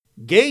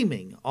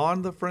Gaming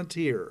on the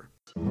Frontier.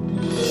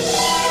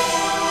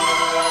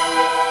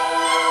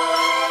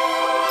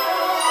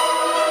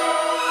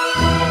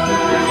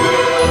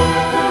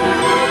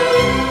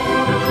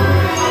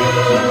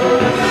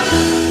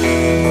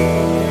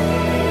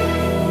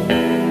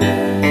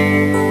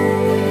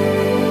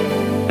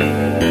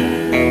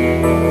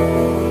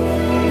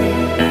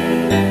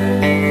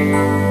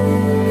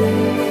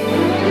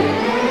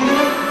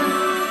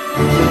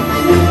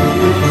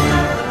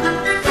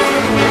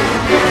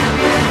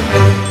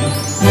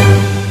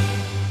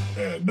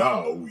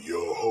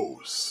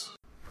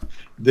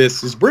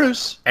 This is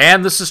Bruce.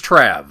 And this is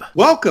Trav.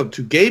 Welcome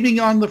to Gaming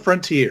on the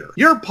Frontier,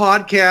 your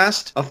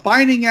podcast of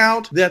finding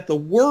out that the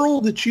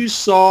world that you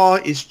saw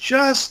is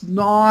just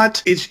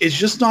not, it's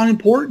just not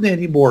important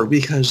anymore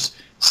because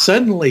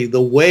suddenly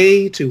the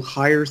way to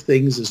hire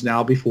things is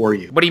now before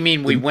you. What do you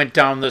mean we went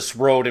down this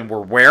road and we're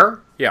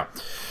where? Yeah.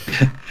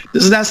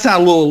 Doesn't that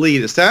sound a little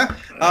elitist, huh?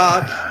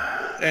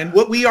 And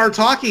what we are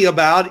talking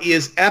about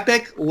is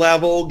epic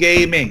level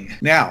gaming.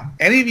 Now,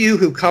 any of you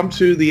who come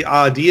to the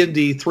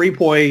D&D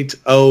 3.0,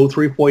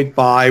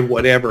 3.5,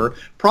 whatever,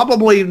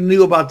 probably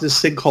knew about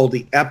this thing called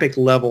the Epic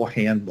Level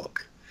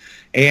Handbook.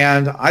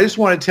 And I just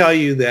want to tell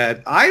you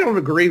that I don't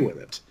agree with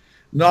it.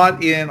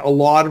 Not in a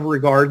lot of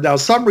regards. Now,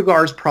 some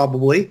regards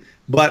probably,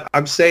 but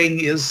I'm saying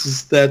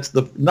is that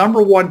the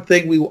number one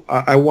thing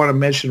I want to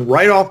mention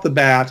right off the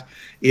bat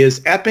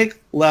is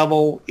epic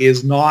level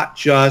is not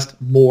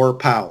just more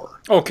power.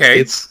 Okay.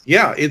 It's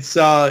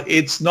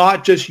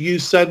not just you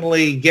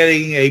suddenly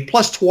getting a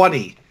plus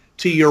 20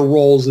 to your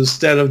rolls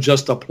instead of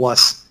just a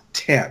plus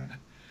 10.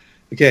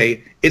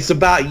 Okay. It's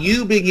about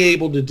you being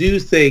able to do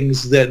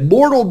things that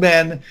mortal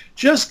men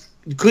just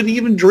couldn't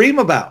even dream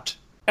about.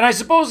 And I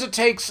suppose it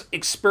takes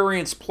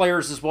experienced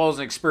players as well as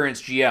an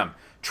experienced GM.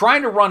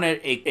 Trying to run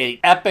a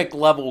epic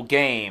level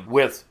game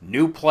with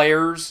new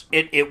players,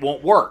 it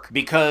won't work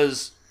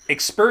because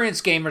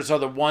experienced gamers are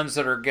the ones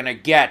that are going to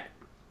get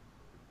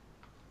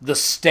the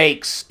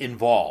stakes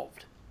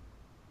involved.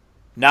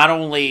 Not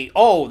only,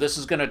 this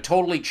is going to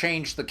totally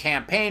change the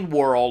campaign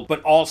world,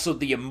 but also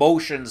the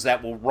emotions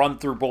that will run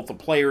through both the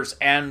players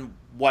and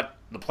what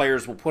the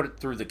players will put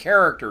through the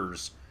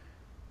characters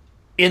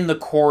in the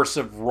course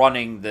of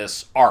running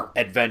this arc,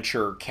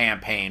 adventure,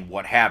 campaign,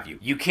 what have you.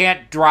 You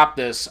can't drop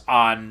this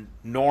on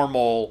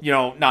less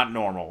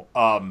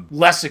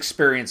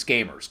experienced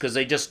gamers, because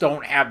they just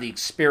don't have the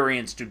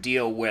experience to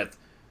deal with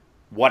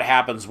what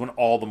happens when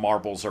all the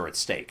marbles are at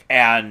stake.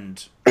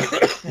 And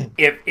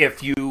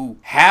if you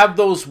have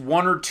those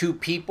one or two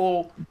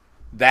people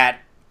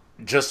that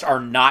just are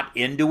not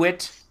into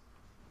it,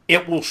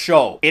 it will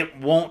show. It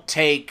won't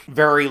take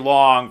very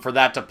long for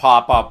that to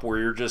pop up where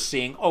you're just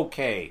seeing,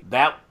 okay,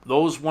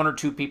 those one or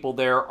two people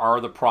there are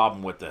the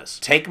problem with this.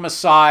 Take them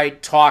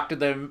aside, talk to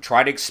them,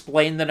 try to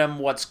explain to them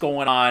what's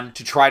going on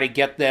to try to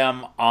get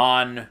them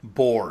on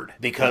board,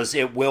 because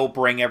it will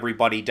bring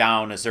everybody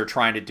down as they're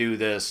trying to do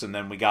this. And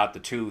then we got the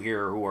two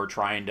here who are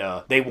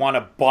they want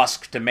to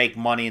busk to make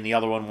money, and the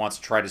other one wants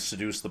to try to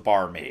seduce the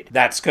barmaid.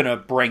 That's going to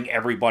bring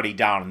everybody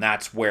down, and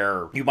that's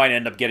where you might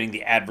end up getting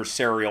the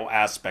adversarial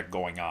aspect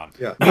going on.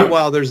 Yeah.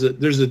 Meanwhile, there's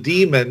a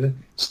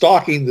demon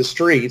stalking the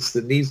streets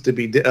that needs to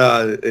be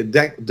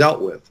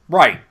dealt with.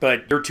 Right,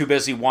 but you're too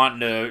busy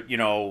wanting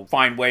to,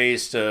 find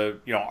ways to,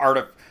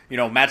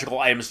 magical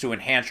items to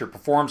enhance your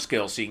perform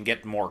skills so you can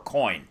get more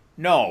coin.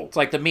 No, it's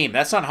like the meme.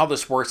 That's not how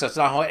this works. That's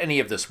not how any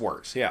of this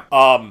works. Yeah.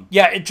 And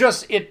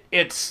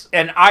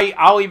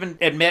I'll even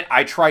admit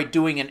I tried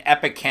doing an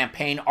epic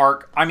campaign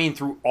arc. I mean,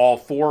 through all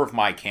 4 of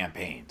my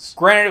campaigns.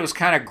 Granted, it was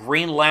kind of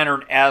Green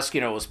Lantern-esque.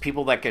 It was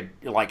people that could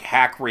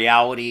hack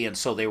reality, and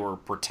so they were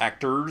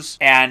protectors.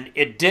 And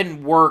it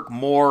didn't work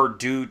more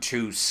due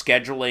to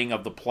scheduling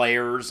of the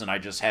players, and I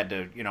just had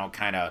to,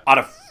 out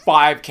of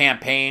 5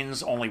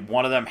 campaigns, only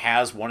one of them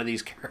has one of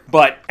these characters.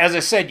 But as I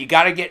said, you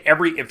got to get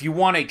if you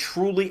want a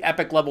truly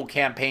epic level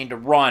campaign to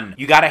run,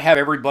 you got to have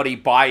everybody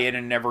buy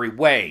in every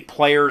way.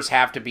 Players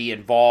have to be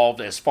involved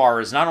as far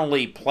as not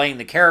only playing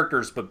the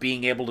characters, but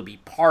being able to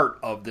be part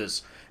of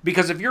this.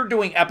 Because if you're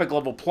doing epic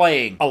level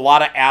playing, a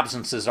lot of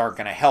absences aren't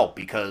going to help,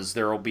 because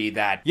there will be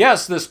that,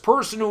 yes, this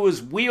person who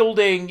is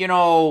wielding,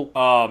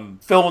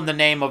 fill in the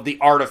name of the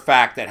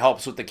artifact that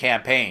helps with the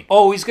campaign.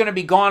 Oh, he's going to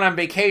be gone on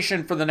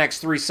vacation for the next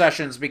 3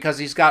 sessions because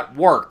he's got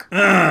work.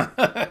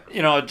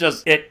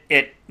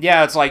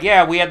 It's like,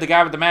 we had the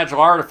guy with the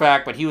magical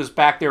artifact, but he was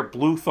back there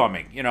blue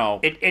thumbing.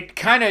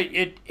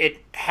 It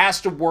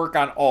has to work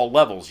on all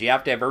levels. You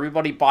have to have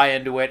everybody buy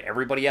into it.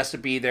 Everybody has to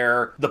be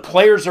there. The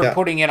players are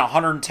putting in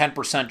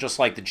 110% just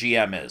like the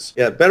GM is.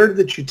 Yeah, better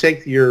that you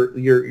take your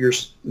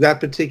that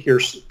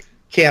particular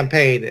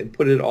campaign and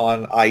put it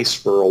on ice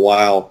for a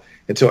while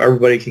until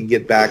everybody can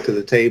get back to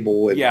the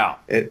table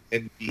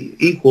and be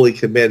equally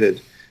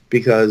committed.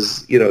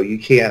 Because you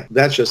can't.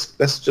 That's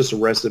just a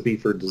recipe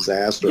for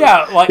disaster.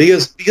 Yeah,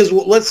 because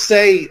let's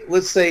say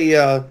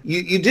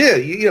you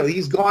did.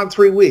 He's gone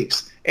 3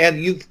 weeks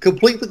and you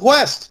complete the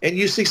quest and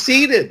you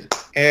succeeded.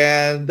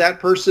 and that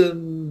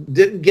person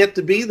didn't get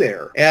to be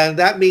there. And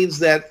that means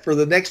that for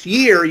the next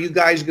year, you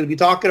guys are going to be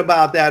talking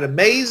about that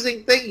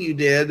amazing thing you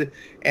did,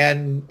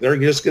 and they're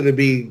just going to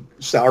be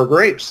sour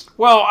grapes.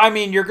 Well, I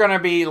mean, you're going to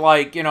be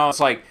like, it's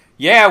like,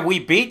 yeah, we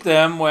beat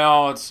them.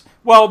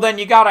 Well, then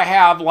you got to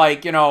have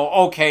like,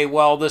 okay,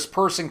 well, this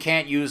person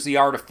can't use the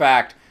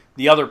artifact.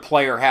 The other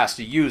player has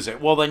to use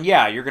it. Well, then,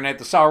 yeah, you're going to have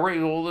to sour.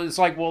 Well, it's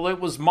like, well, it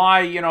was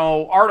my,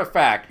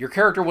 artifact. Your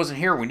character wasn't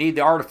here. We need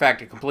the artifact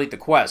to complete the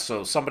quest.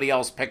 So somebody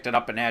else picked it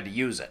up and had to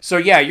use it. So,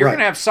 yeah, you're going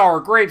to have sour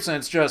grapes, and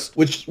it's just...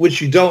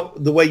 Which you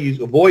don't... The way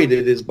you avoid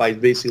it is by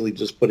basically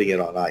just putting it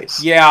on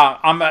ice. Yeah,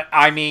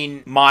 I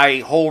mean, my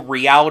whole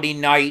Reality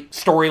Night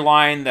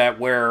storyline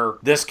that where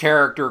this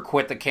character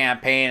quit the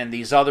campaign and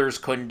these others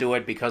couldn't do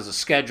it because of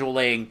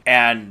scheduling.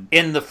 And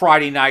in the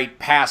Friday night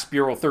past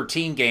Bureau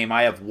 13 game,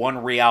 I have one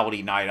Reality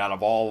Night out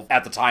of all,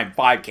 at the time,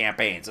 5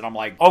 campaigns. And I'm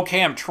like,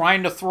 okay, I'm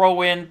trying to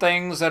throw in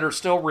things that are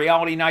still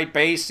Reality Night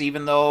based,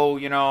 even though,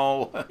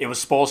 it was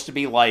supposed to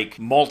be like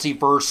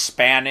multiverse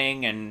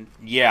spanning. And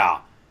yeah,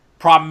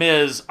 problem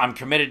is, I'm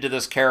committed to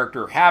this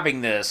character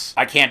having this.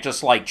 I can't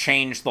just like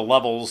change the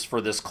levels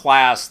for this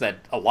class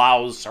that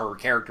allows her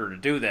character to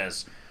do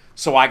this.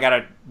 So I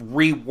gotta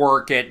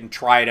rework it and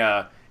try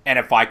to... And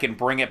if I can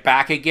bring it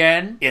back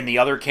again in the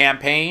other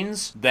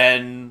campaigns,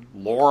 then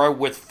Laura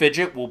with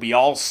Fidget will be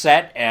all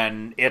set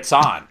and it's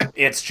on.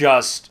 It's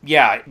just,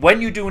 yeah,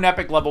 when you do an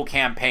epic level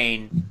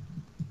campaign,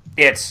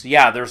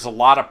 there's a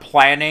lot of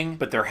planning,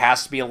 but there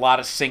has to be a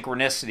lot of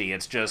synchronicity.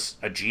 It's just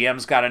a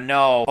GM's got to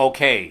know,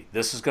 okay,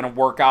 this is going to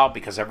work out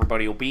because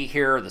everybody will be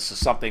here. This is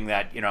something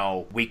that,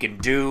 we can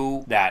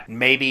do, that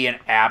maybe an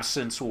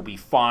absence will be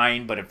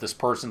fine, but if this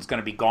person's going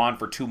to be gone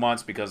for 2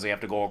 months because they have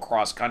to go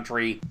across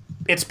country,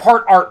 it's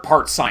part art,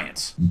 part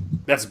science.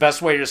 That's the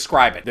best way to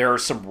describe it. There are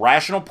some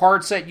rational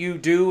parts that you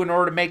do in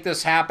order to make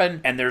this happen,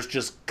 and there's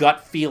just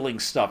gut feeling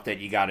stuff that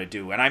you got to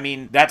do. And I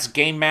mean, that's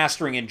game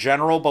mastering in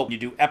general, but when you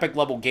do epic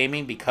level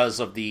gaming, because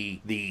of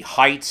the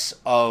heights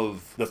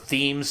of the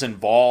themes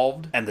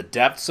involved and the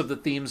depths of the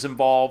themes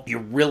involved, you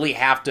really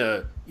have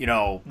to...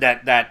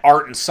 that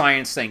art and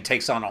science thing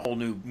takes on a whole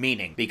new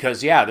meaning.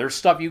 Because, yeah, there's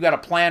stuff you got to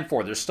plan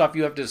for. There's stuff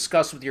you have to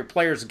discuss with your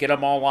players to get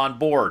them all on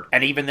board.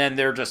 And even then,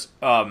 they're just...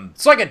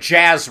 it's like a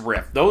jazz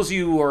riff. Those of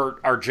you who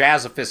are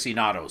jazz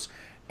aficionados,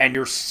 and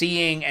you're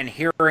seeing and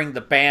hearing the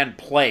band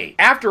play.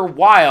 After a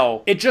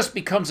while, it just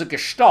becomes a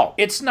gestalt.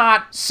 It's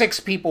not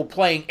 6 people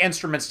playing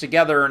instruments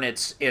together and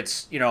it's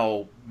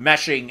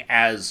meshing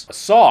as a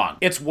song.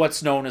 It's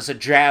what's known as a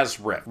jazz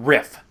riff.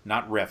 Riff,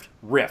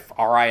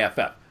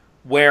 R-I-F-F.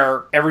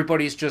 Where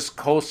everybody's just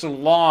coasting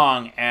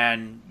along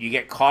and you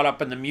get caught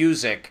up in the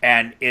music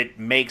and it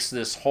makes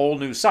this whole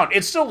new sound.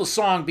 It's still the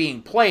song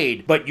being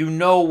played, but you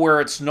know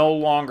where it's no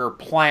longer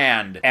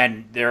planned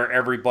and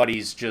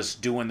everybody's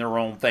just doing their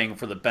own thing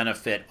for the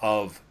benefit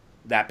of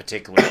that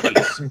particular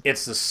piece.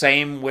 It's the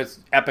same with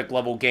epic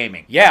level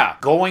gaming. Yeah,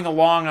 going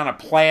along on a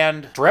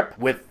planned trip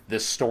with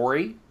this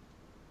story,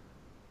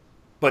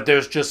 but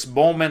there's just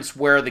moments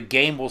where the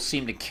game will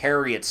seem to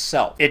carry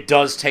itself. It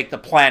does take the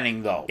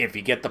planning, though. If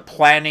you get the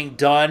planning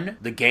done,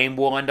 the game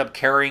will end up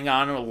carrying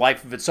on a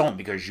life of its own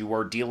because you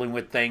are dealing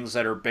with things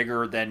that are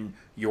bigger than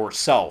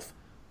yourself,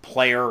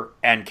 player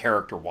and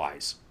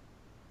character-wise.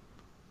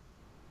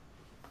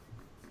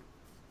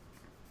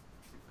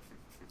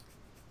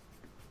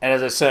 And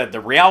as I said, the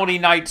Reality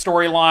Night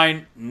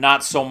storyline,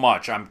 not so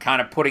much. I'm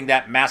kind of putting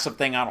that massive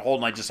thing on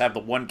hold and I just have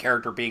the one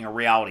character being a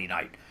Reality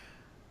Night.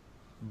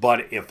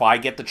 But if I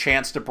get the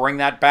chance to bring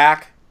that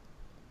back,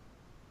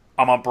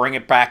 I'm going to bring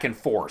it back in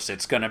force.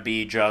 It's going to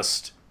be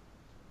just...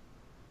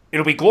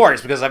 It'll be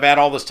glorious because I've had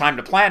all this time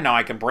to plan now.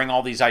 I can bring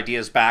all these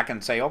ideas back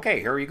and say,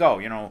 okay, here you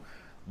go.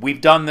 We've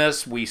done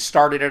this. We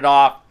started it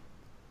off.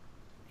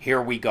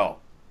 Here we go.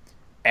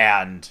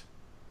 And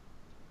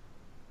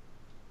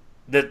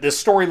the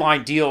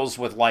storyline deals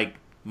with, like,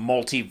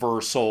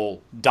 multiversal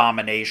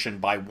domination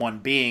by one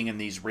being, and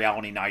these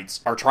Reality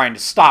Knights are trying to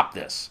stop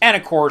this. And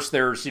of course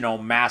there's,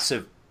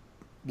 massive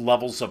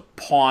levels of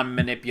pawn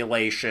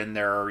manipulation.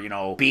 There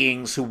are,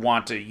 beings who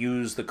want to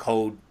use the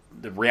code,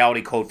 the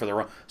reality code for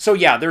their own. So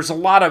yeah, there's a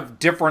lot of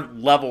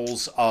different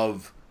levels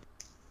of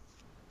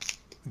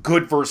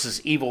good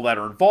versus evil that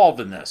are involved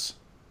in this.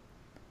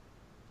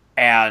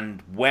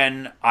 And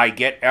when I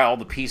get all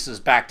the pieces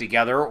back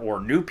together,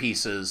 or new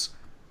pieces,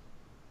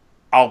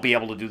 I'll be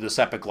able to do this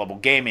epic level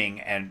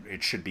gaming, and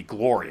it should be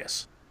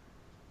glorious.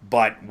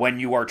 But when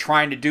you are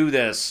trying to do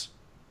this...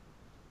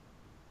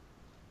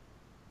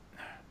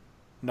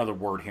 Another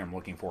word here I'm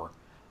looking for.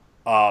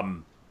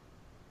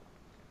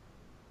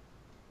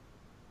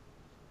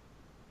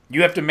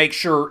 You have to make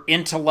sure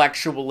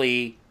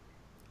intellectually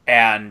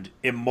and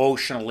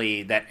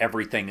emotionally that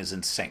everything is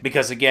in sync.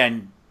 Because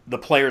again, the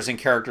players and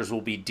characters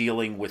will be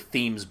dealing with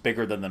themes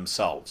bigger than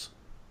themselves.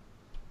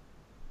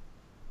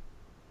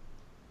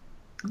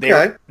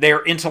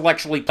 They're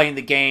intellectually playing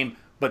the game,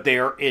 but they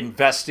are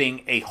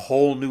investing a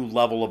whole new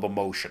level of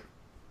emotion.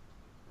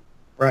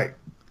 Right.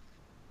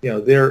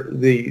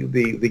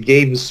 The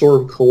game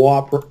sort of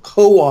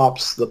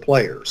co-ops the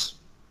players.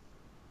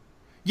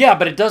 Yeah,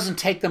 but it doesn't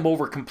take them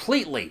over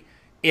completely.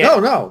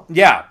 No.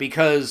 Yeah,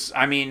 because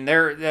I mean,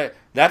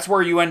 that's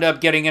where you end up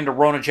getting into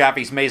Rona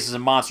Jaffe's Mazes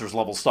and Monsters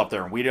level stuff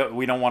there, and we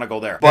don't want to go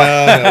there.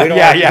 But no, we don't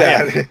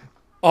yeah.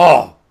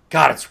 Oh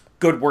God, it's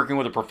good working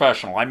with a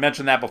professional. I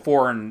mentioned that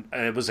before, and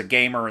it was a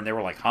gamer, and they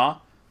were like, "Huh?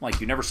 Like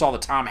you never saw the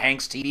Tom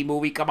Hanks TV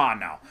movie? Come on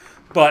now."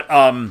 But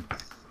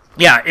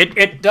yeah,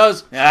 it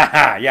does.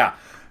 Yeah,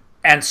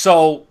 and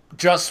so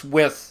just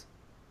with,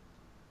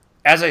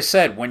 as I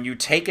said, when you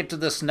take it to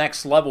this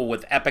next level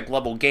with epic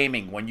level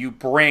gaming, when you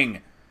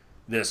bring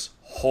this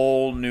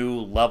whole new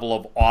level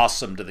of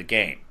awesome to the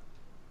game,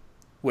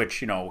 which,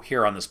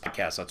 here on this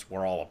podcast, that's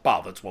what we're all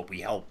about. That's what we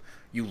help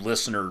you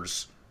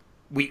listeners.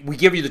 We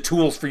give you the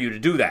tools for you to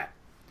do that.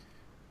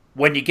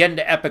 When you get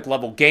into epic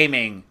level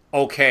gaming,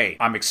 okay,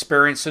 I'm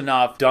experienced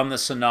enough, done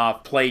this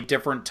enough, played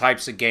different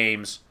types of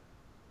games.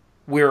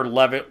 We're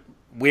ready,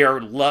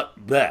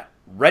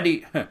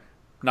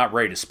 not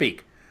ready to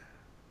speak.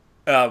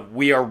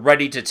 We are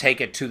ready to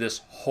take it to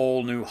this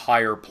whole new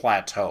higher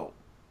plateau.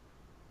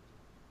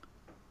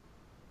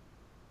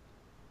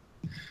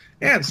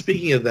 And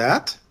speaking of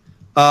that,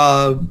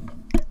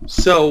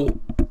 so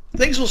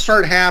things will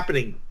start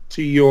happening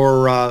to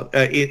your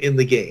in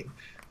the game.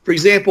 For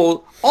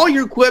example, all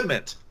your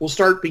equipment will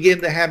begin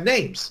to have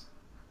names.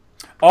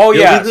 Oh,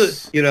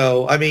 yes.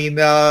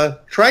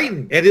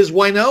 Triton and his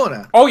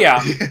Winona. Oh,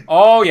 yeah.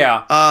 Oh,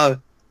 yeah.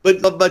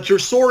 But your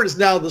sword is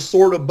now the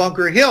sword of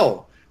Bunker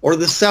Hill or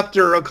the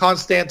scepter of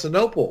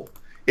Constantinople.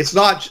 It's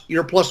not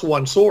your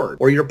 +1 sword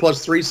or your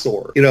 +3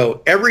 sword.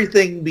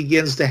 Everything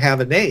begins to have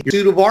a name. Your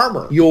suit of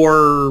armor,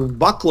 your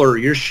buckler,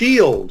 your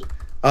shield,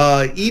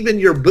 even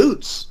your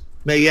boots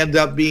may end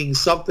up being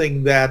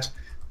something that,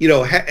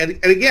 and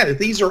again, if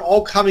these are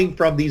all coming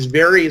from these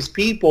various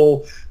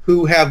people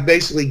who have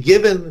basically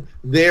given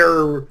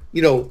their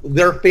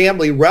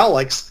family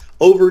relics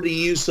over to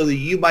you so that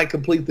you might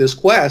complete this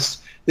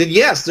quest, then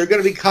yes, they're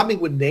going to be coming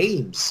with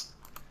names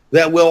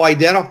that will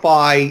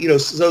identify,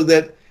 so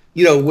that,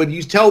 when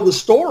you tell the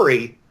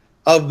story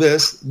of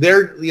this,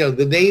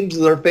 the names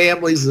of their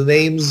families, the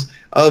names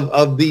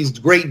of these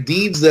great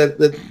deeds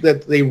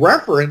that they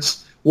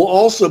reference will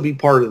also be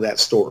part of that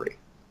story.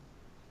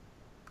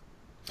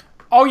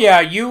 Oh,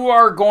 yeah, you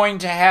are going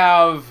to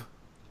have,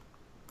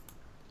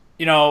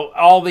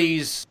 all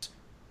these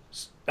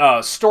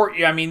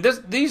story. I mean,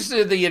 these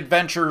are the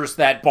adventures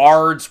that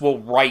bards will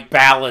write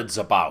ballads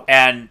about,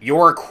 and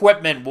your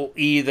equipment will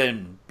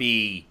even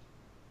be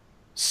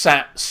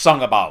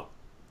sung about.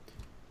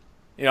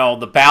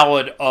 The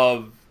ballad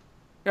of,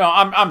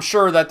 I'm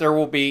sure that there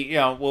will be,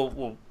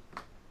 I'm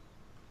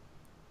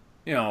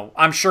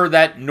sure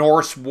that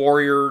Norse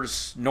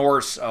warriors,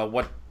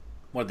 what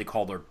do they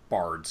call their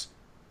bards?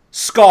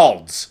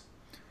 Skalds.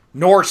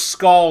 Norse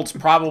skalds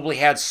probably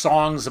had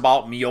songs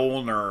about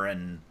Mjolnir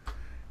and,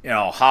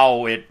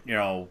 how it,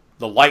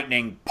 the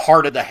lightning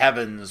parted the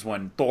heavens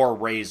when Thor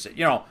raised it,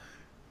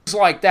 things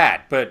like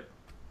that. But,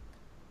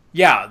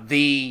 yeah,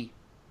 the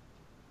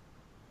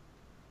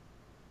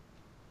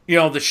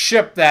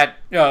ship that,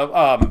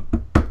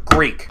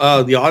 Greek.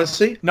 The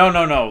Odyssey?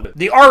 No.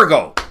 The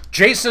Argo.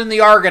 Jason and the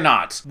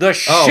Argonauts. The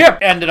ship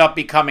ended up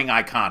becoming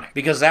iconic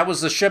because that was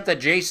the ship that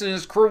Jason and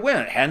his crew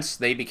went. Hence,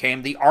 they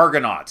became the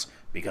Argonauts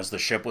because the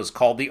ship was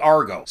called the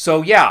Argo.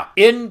 So yeah,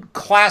 in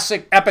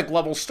classic epic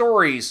level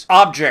stories,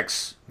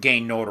 objects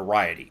gain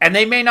notoriety. And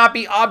they may not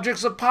be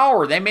objects of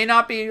power. They may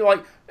not be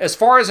as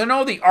far as I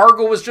know, the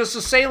Argo was just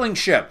a sailing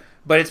ship.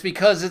 But it's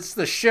because it's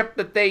the ship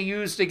that they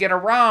used to get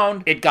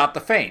around, it got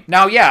the fame.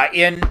 Now, yeah,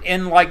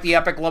 in like the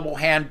Epic Level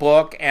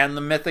Handbook and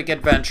the Mythic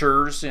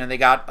Adventures, they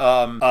got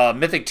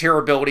Mythic tier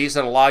abilities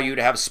that allow you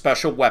to have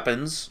special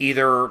weapons,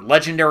 either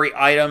legendary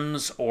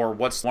items or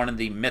what's one of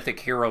the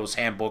Mythic Heroes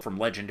Handbook from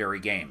Legendary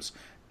Games.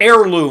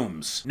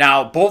 Heirlooms.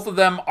 Now, both of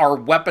them are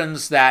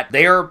weapons that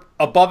they are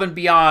above and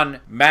beyond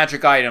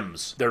magic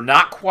items. They're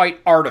not quite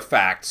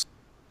artifacts,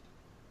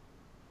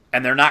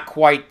 and they're not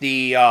quite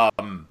the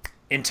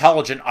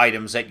intelligent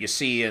items that you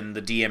see in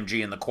the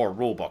DMG and the core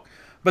rulebook.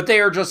 But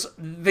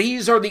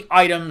these are the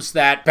items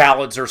that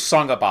ballads are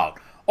sung about.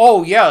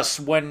 Oh, yes,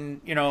 when,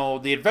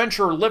 the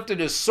adventurer lifted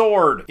his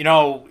sword,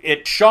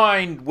 it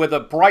shined with a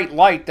bright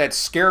light that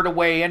scared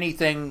away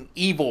anything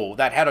evil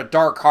that had a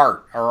dark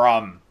heart.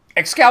 Or,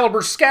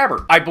 Excalibur's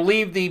scabbard. I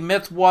believe the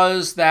myth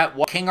was that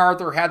when King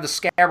Arthur had the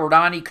scabbard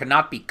on, he could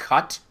not be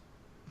cut.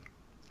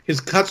 His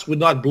cuts would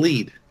not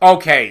bleed.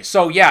 Okay,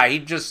 so yeah,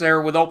 he'd just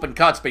there with open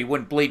cuts, but he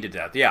wouldn't bleed to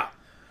death, yeah.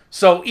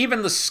 So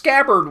even the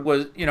scabbard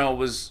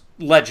was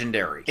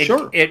legendary.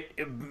 Sure.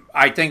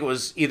 I think it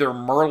was either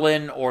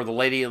Merlin or the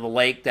Lady of the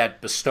Lake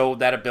that bestowed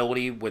that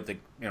ability with the,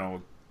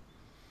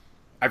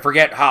 I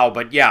forget how,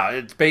 but yeah,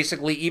 it's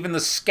basically even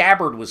the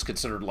scabbard was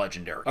considered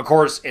legendary. Of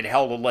course, it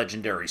held a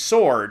legendary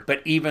sword,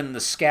 but even the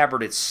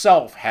scabbard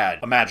itself had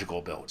a magical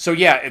ability. So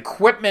yeah,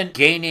 equipment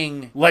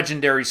gaining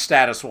legendary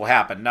status will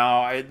happen.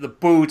 Now, the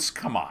boots,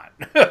 come on.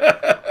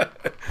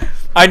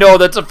 I know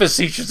that's a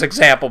facetious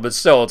example, but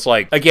still, it's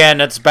like, again,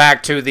 it's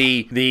back to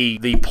the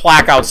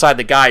plaque outside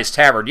the guy's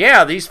tavern.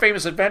 Yeah, these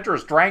famous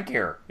adventurers drank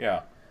here.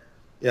 Yeah.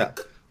 Yeah.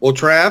 Well,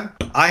 Trav,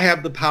 I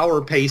have the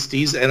power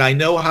pasties, and I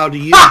know how to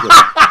use them.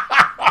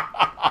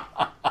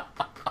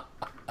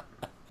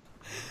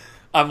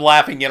 I'm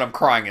laughing yet I'm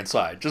crying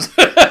inside. Just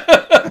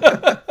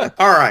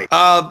All right.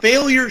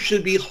 Failure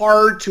should be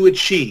hard to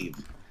achieve,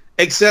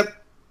 except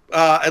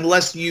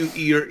unless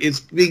it's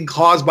being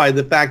caused by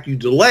the fact you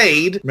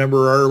delayed.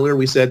 Remember earlier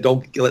we said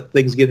don't let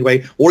things get in the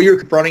way, or you're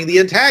confronting the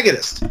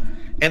antagonist.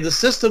 And the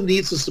system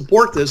needs to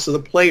support this so the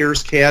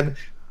players can,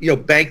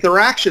 bank their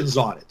actions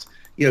on it.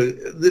 We're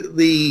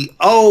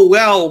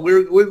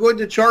going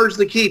to charge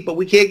the keep, but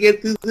we can't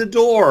get through the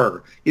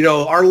door.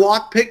 Our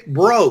lockpick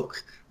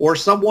broke, or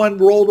someone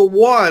rolled a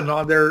 1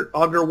 on their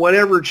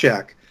whatever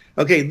check.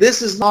 Okay,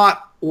 this is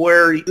not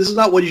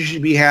what you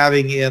should be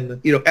having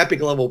in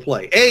epic level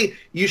play.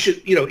 You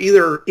should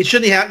you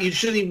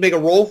shouldn't even make a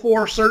roll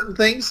for certain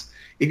things.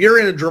 If you're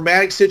in a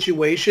dramatic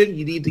situation,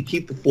 you need to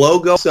keep the flow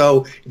going.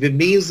 So if it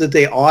means that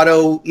they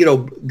auto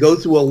go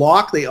through a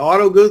lock, they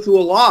auto go through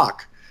a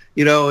lock.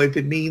 If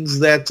it means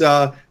that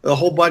a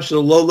whole bunch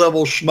of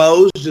low-level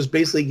schmoes just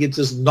basically get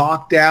just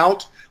knocked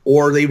out,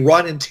 or they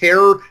run in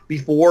terror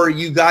before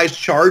you guys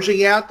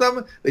charging at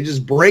them, they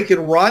just break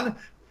and run,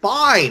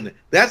 fine.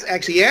 That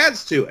actually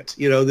adds to it.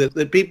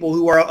 The people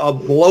who are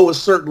below a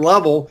certain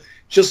level,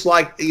 just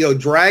like,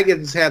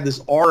 dragons have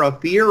this aura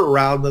of fear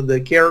around them, the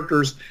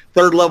characters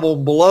third level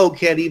and below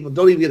don't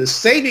even get a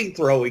saving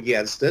throw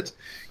against it.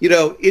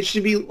 It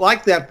should be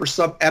like that for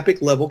some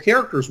epic level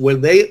characters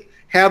when they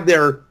have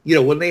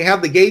when they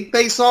have the game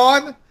face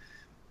on,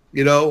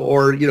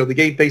 or the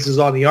game face is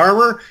on the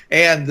armor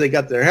and they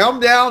got their helm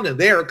down and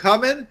they are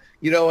coming,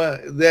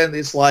 then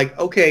it's like,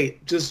 okay,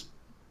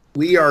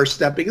 we are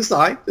stepping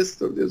aside.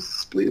 Just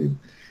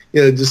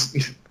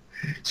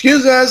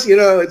excuse us,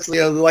 it's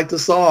like the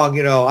song,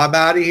 I'm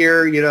out of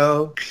here,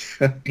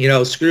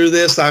 screw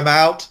this, I'm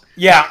out.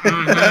 Yeah,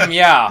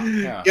 yeah.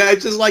 Yeah,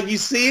 it's just like you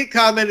see it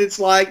coming. It's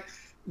like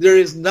there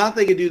is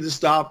nothing to do to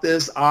stop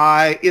this.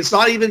 It's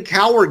not even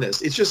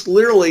cowardice. It's just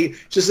literally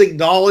just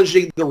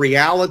acknowledging the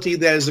reality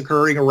that is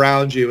occurring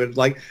around you. And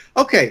like,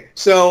 okay,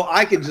 so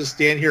I can just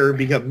stand here and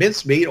become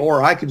mincemeat,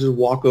 or I can just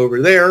walk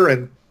over there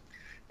and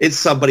it's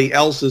somebody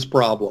else's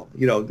problem.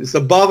 It's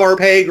above our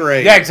pay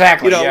grade. Yeah,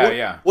 exactly.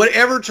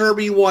 Whatever term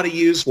you want to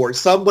use for it,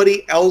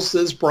 somebody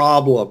else's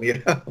problem.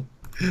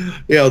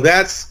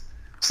 That's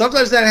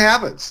sometimes that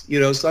happens.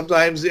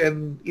 Sometimes,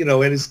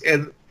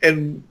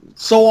 and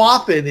so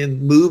often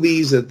in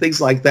movies and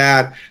things like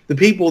that, the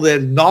people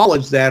that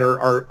acknowledge that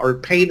are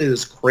painted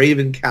as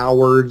craven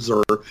cowards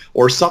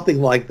or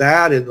something like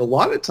that. And a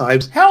lot of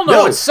times, hell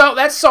no.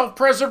 That's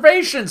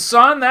self-preservation,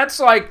 son. That's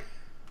like,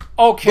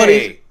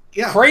 okay.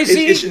 Yeah,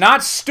 crazy,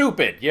 not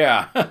stupid.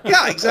 Yeah.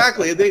 Yeah,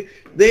 exactly.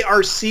 They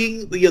are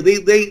seeing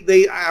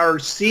they are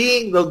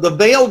seeing the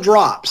veil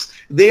drops.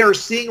 They are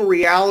seeing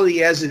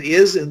reality as it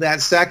is in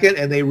that second,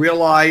 and they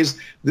realize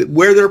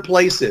where their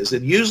place is,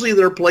 and usually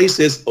their place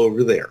is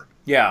over there.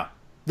 Yeah,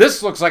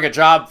 this looks like a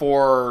job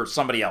for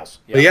somebody else.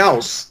 Yeah.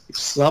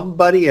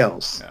 Somebody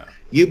else. Yeah.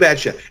 You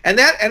betcha. And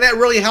that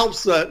really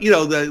helps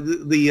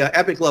the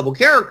epic level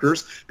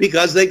characters,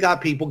 because they got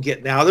people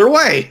getting out of their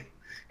way.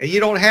 And you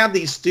don't have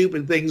these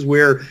stupid things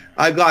where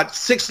I've got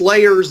 6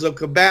 layers of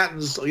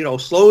combatants,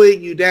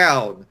 slowing you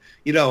down.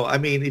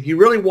 If you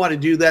really want to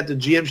do that, the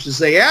GM should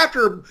say,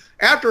 after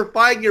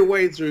fighting your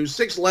way through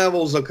 6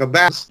 levels of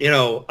combatants,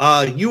 you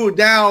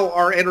now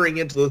are entering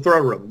into the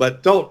throne room,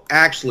 but don't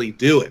actually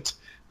do it.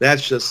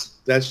 That's just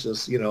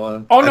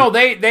no,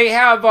 they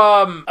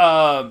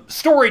have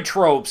story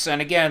tropes,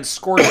 and again,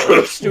 Scorched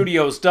Earth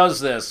Studios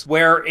does this,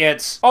 where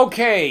it's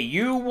okay,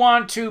 you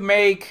want to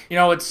make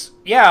it's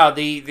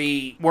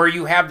the where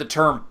you have the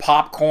term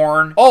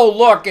popcorn. Oh,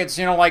 look, it's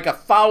like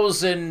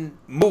 1,000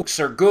 mooks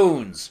or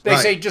goons. They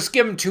say just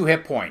give them 2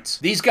 hit points.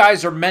 These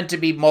guys are meant to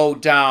be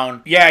mowed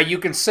down. Yeah, you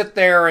can sit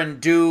there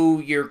and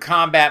do your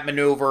combat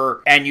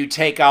maneuver and you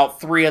take out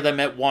 3 of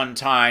them at one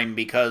time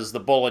because the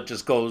bullet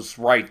just goes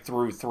right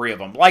through 3 of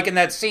them. Like in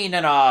that scene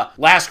in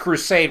Last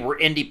Crusade where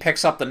Indy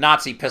picks up the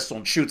Nazi pistol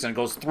and shoots and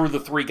goes through the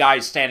 3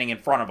 guys standing in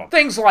front of him.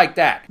 Things like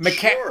that.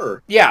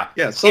 Sure. Yeah.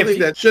 Yeah, something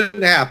that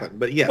shouldn't happen,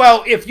 but yes.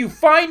 Well, if you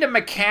find a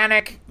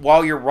mechanic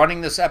while you're running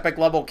this epic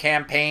level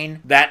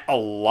campaign that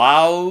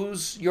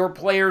allows your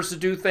players to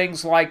do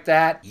things like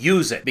that,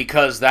 use it,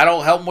 because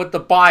that'll help them with the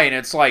buy. And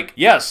it's like,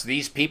 yes,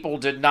 these people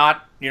did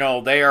not,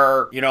 they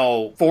are,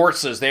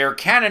 forces. They are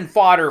cannon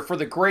fodder for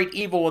the great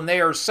evil and they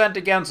are sent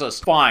against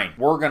us. Fine.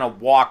 We're going to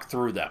walk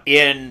through them.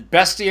 In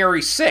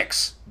Bestiary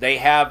 6, they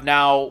have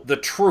now the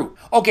troop.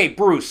 Okay,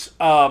 Bruce,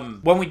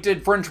 when we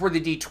did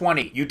Fringeworthy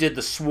D20, you did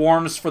the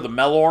swarms for the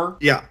Melor.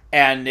 Yeah.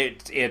 And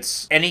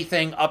it's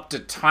anything up to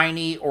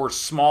tiny or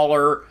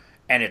smaller,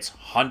 and it's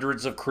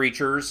hundreds of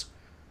creatures.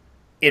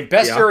 In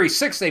Bestiary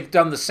 6, they've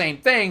done the same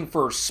thing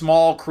for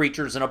small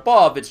creatures and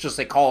above. It's just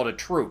they call it a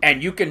troop.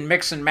 And you can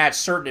mix and match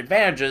certain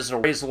advantages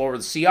or raise the lower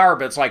the CR,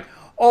 but it's like,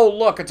 oh,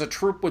 look, it's a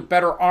troop with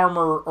better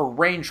armor or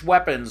ranged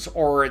weapons,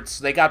 or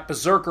they got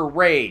Berserker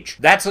Rage.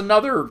 That's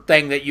another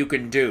thing that you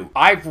can do.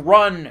 I've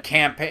run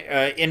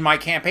in my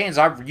campaigns,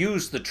 I've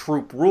used the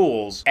troop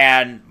rules,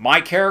 and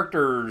my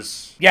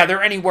characters, yeah,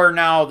 they're anywhere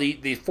now,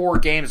 the 4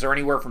 games are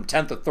anywhere from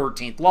 10th to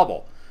 13th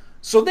level.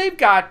 So they've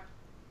got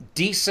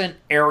decent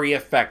area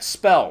effect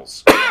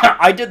spells.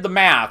 I did the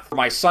math for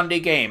my Sunday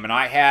game,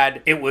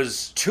 and it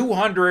was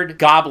 200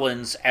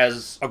 goblins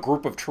as a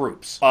group of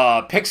troops.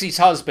 Pixie's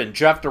husband,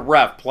 Jeff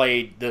DeReff,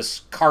 played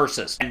this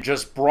Karsus and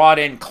just brought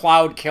in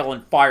Cloudkill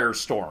and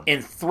Firestorm.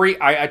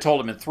 I told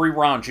him in 3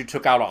 rounds you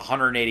took out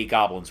 180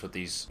 goblins with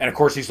these. And of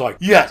course he's like,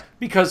 yes,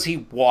 because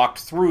he walked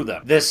through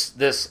them.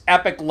 This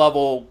epic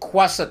level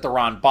quest that they're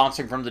on,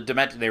 bouncing from the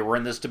dimension. They were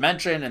in this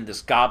dimension and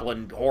this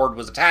goblin horde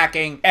was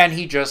attacking, and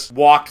he just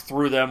walked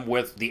through them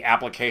with the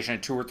application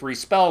of 2 or 3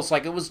 spells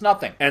like it was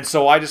nothing. And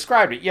so I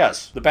described it.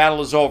 Yes, the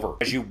battle is over.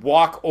 As you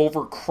walk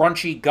over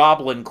crunchy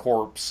goblin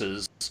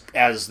corpses,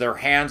 as their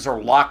hands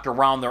are locked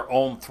around their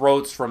own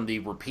throats from the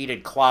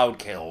repeated cloud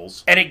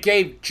kills. And it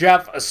gave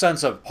Jeff a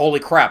sense of, holy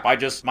crap,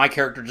 my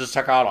character just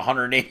took out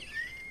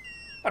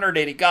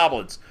 180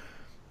 goblins.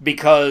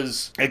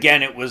 Because,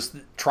 again, it was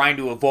trying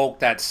to evoke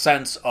that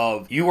sense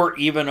of you are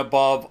even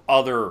above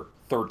other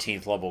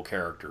 13th level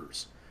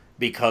characters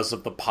because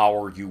of the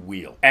power you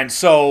wield. And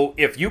so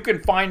if you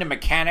can find a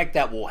mechanic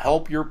that will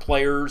help your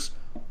players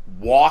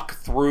walk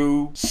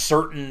through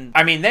certain,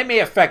 I mean, they may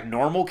affect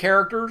normal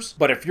characters,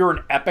 but if you're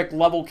an epic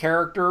level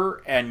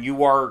character and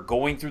you are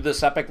going through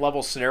this epic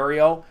level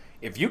scenario,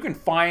 if you can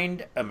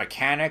find a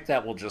mechanic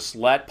that will just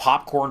let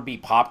popcorn be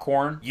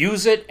popcorn,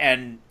 use it,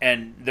 and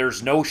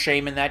there's no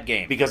shame in that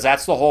game. Because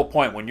that's the whole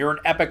point. When you're an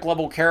epic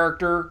level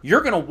character,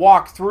 you're going to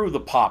walk through the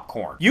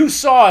popcorn. You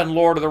saw in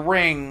Lord of the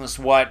Rings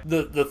what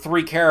the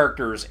 3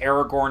 characters,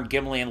 Aragorn,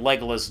 Gimli, and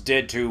Legolas,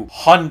 did to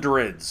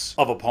hundreds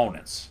of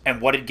opponents.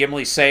 And what did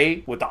Gimli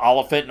say with the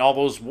Oliphant and all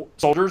those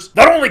soldiers?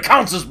 That only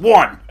counts as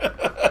 1!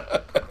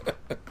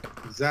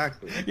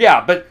 Exactly.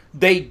 Yeah, but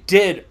they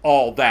did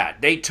all that.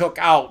 They took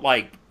out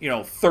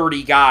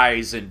 30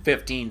 guys in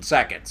 15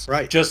 seconds.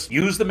 Right. Just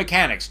use the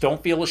mechanics.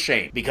 Don't feel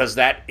ashamed, because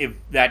that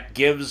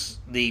gives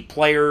the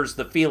players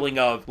the feeling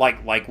of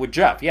like with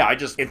Jeff. Yeah,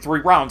 in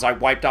 3 rounds I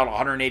wiped out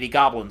 180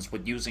 goblins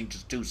with using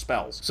just 2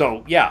 spells.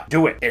 So yeah,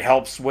 do it. It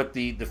helps with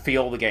the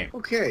feel of the game.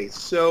 Okay,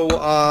 so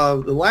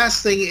the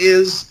last thing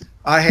is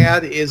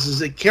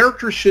that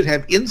characters should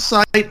have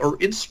insight or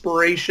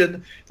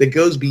inspiration that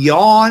goes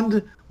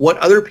beyond what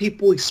other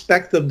people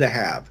expect them to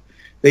have.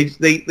 They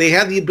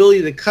have the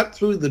ability to cut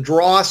through the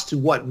dross to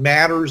what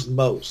matters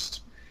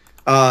most.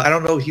 I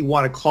don't know if you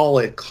want to call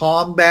it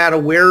combat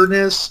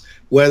awareness,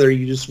 whether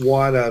you just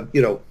want to,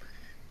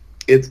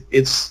 they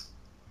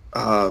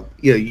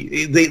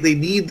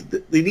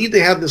need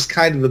to have this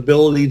kind of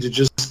ability to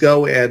just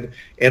go and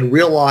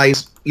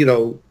realize,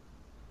 you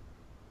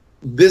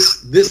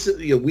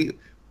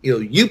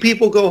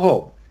people go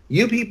home,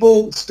 you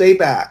people stay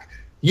back,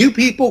 you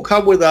people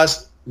come with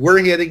us. We're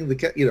hitting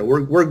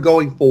we're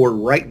going forward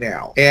right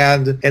now,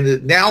 and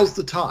now's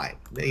the time.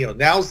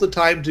 Now's the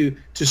time to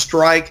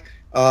strike.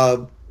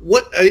 And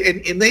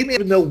they may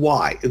even know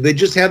why. They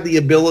just have the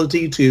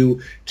ability to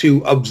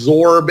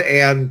absorb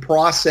and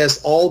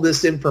process all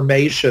this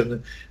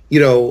information,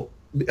 and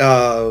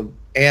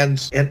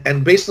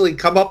basically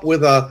come up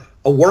with a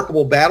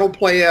workable battle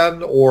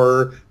plan,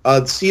 or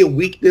see a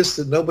weakness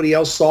that nobody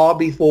else saw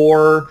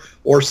before,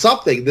 or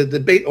something that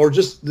debate, or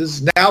just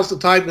now's the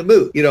time to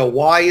move.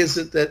 Why is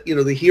it that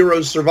the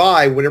heroes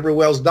survive when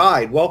everyone else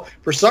died? Well,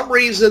 for some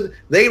reason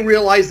they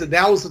realized that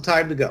now is the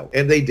time to go,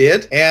 and they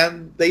did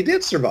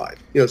survive.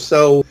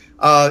 So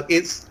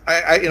it's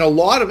in a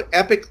lot of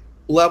epic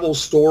level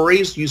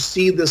stories you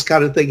see this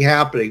kind of thing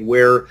happening,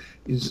 where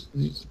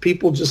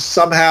people just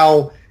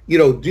somehow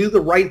do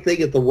the right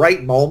thing at the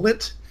right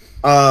moment.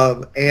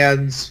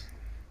 And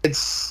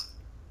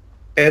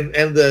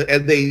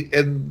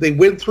they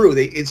went through.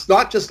 It's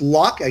not just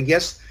luck, I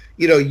guess.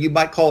 You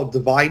might call it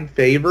divine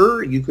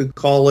favor. You could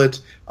call it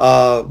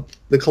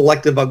the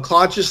collective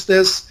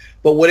unconsciousness.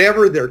 But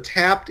whatever, they're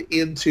tapped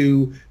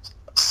into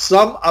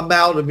some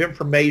amount of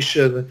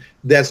information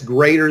that's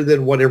greater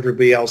than what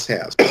everybody else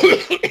has.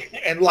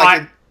 And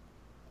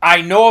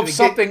I know of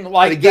something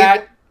like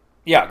that.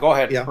 Yeah, go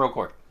ahead, real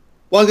quick.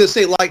 Well, I was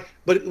going to say,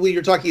 but when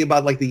you're talking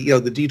about the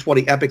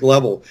D20 epic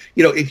level,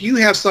 if you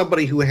have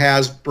somebody who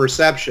has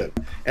perception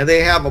and they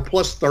have a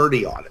plus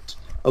 30 on it,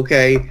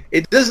 okay,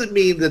 it doesn't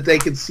mean that they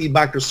can see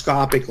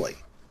microscopically.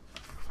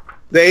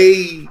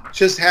 They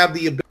just have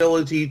the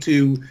ability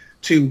to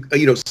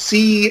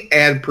see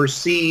and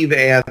perceive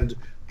and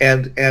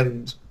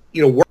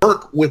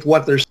work with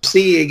what they're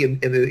seeing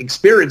and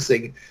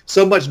experiencing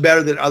so much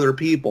better than other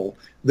people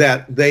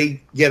that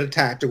they get a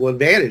tactical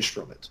advantage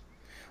from it.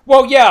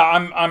 Well, yeah,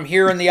 I'm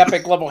here in the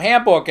Epic Level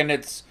Handbook, and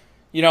it's,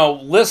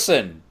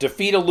 listen,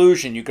 defeat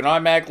illusion. You can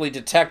automatically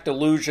detect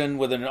illusion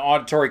with an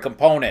auditory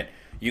component.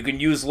 You can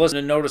use listen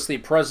to notice the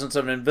presence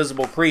of an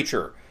invisible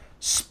creature.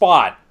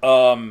 Spot,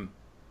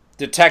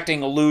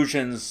 detecting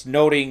illusions,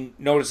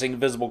 noticing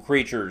invisible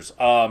creatures.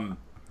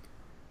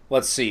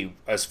 let's see.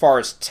 As far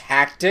as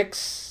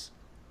tactics,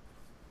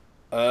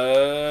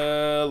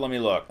 let me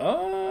look.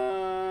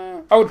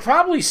 I would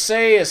probably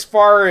say as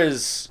far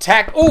as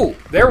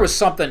there was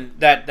something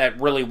that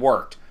really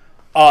worked.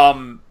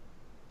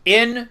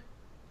 In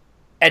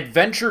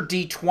Adventure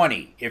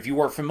D20, if you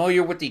are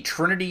familiar with the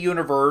Trinity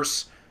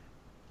universe,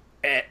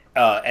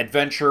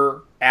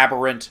 Adventure,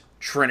 Aberrant,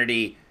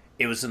 Trinity,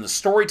 it was in the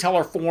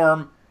storyteller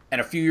form,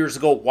 and a few years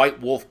ago,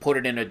 White Wolf put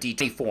it in a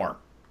D20 form.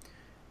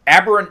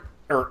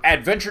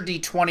 Adventure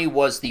D20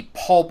 was the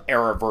pulp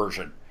era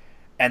version,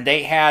 and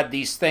they had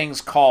these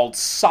things called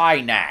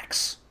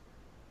Psi-Nacs.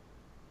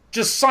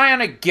 Just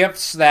psionic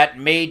gifts that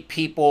made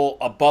people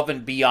above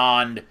and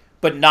beyond,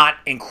 but not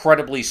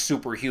incredibly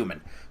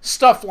superhuman.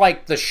 Stuff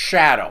like the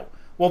Shadow.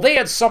 Well, they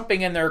had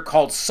something in there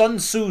called Sun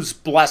Tzu's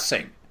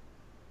Blessing,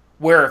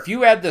 where if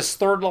you had this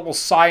third level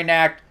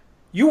Psi-Nac,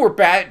 you were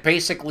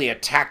basically a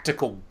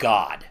tactical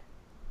god.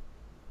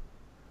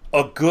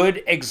 A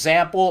good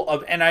example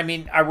of, and I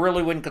mean, I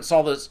really wouldn't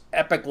consult this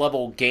epic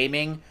level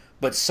gaming,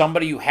 but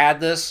somebody who had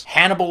this,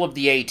 Hannibal of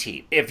the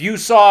A-Team. If you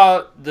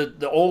saw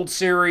the old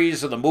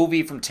series or the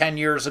movie from 10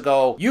 years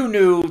ago, you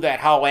knew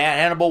that how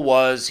Hannibal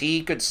was,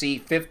 he could see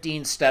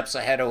 15 steps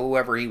ahead of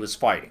whoever he was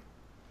fighting.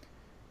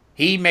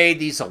 He made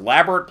these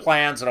elaborate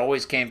plans that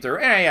always came through.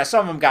 And yeah,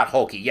 some of them got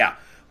hokey, yeah.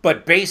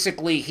 But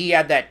basically, he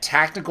had that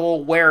tactical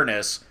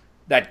awareness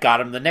that got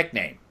him the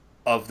nickname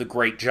of the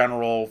great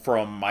general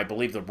from, I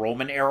believe, the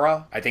Roman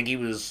era. I think he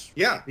was...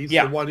 Yeah, he's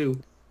the one who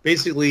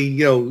basically,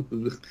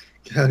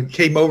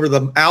 came over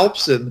the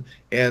Alps and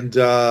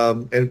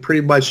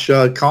pretty much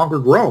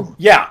conquered Rome.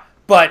 Yeah,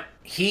 but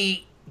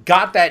he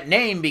got that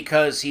name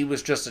because he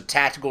was just a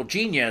tactical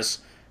genius,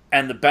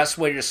 and the best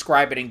way to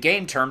describe it in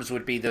game terms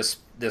would be this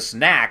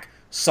knack,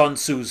 Sun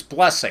Tzu's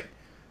Blessing.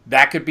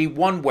 That could be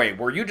one way,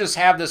 where you just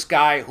have this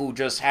guy who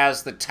just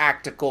has the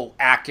tactical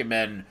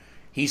acumen.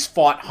 He's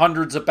fought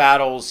hundreds of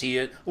battles.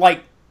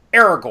 Like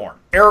Aragorn.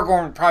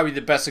 Aragorn would probably be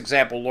the best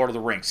example, Lord of the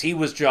Rings. He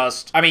was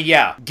just,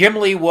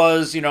 Gimli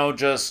was,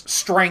 just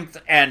strength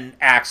and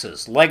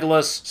axes.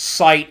 Legolas,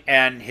 sight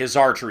and his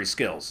archery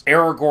skills.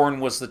 Aragorn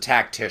was the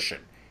tactician.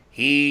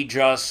 He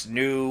just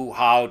knew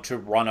how to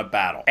run a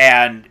battle.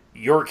 And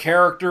your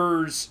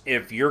characters,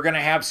 if you're going to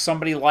have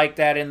somebody like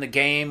that in the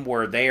game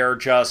where they are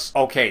just,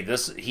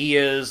 he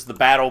is the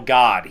battle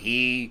god.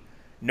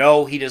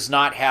 No, he does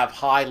not have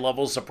high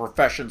levels of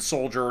profession,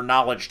 soldier,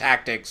 knowledge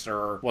tactics,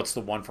 or what's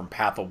the one from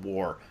Path of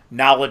War?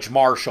 Knowledge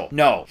martial.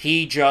 No,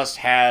 he just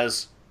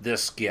has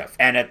this gift.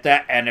 And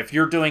if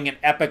you're doing an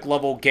epic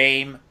level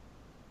game,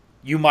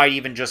 you might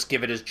even just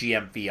give it as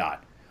GM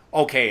fiat.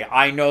 Okay,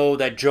 I know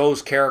that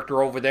Joe's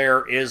character over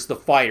there is the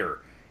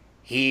fighter.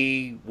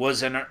 He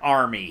was in an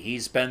army.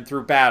 He's been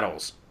through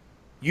battles.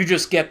 You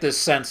just get this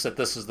sense that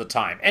this is the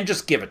time, and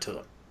just give it to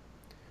them.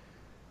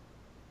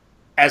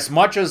 As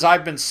much as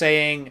I've been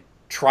saying,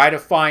 try to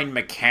find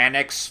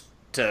mechanics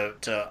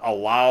to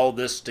allow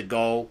this to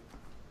go.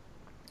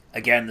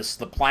 Again, this is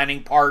the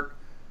planning part.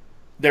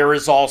 There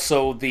is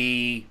also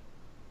the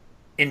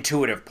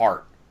intuitive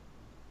part.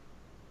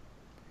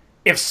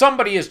 If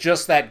somebody is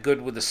just that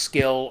good with a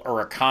skill or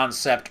a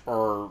concept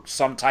or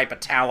some type of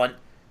talent,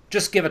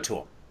 just give it to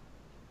them.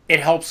 It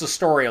helps the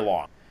story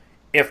along.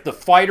 If the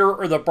fighter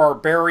or the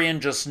barbarian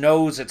just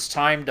knows it's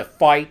time to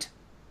fight,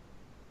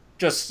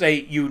 just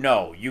say you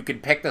can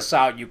pick this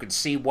out, you can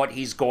see what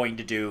he's going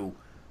to do,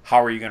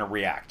 how are you going to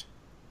react?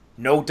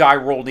 No die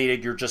roll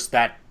needed, you're just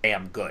that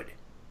damn good.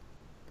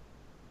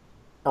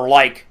 Or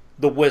like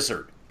the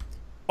wizard.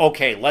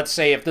 Okay, let's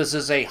say if this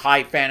is a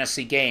high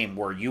fantasy game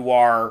where you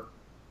are,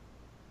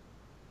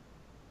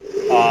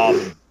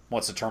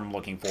 what's the term I'm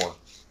looking for?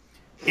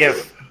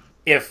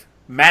 If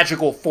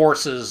magical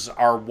forces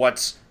are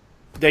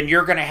then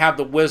you're going to have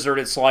the wizard,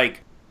 it's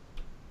like,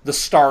 the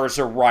stars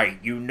are right.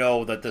 You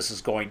know that this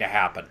is going to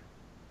happen.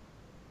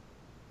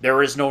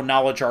 There is no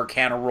knowledge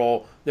arcana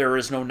roll. There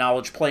is no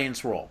knowledge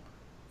planes roll.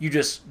 You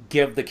just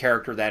give the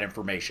character that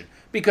information.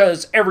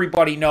 Because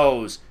everybody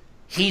knows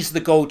he's the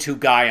go-to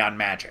guy on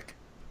magic.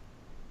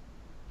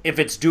 If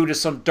it's due to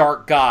some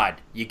dark god,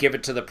 you give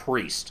it to the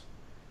priest.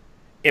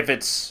 If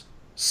it's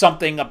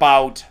something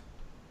about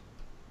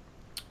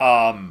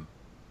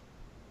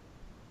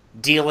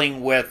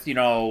dealing with,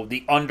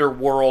 the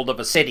underworld of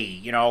a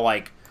city,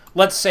 like,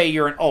 let's say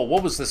you're in,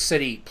 what was the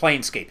city?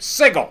 Planescape.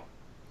 Sigil.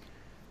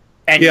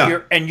 And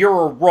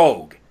you're a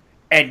rogue.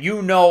 And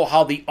you know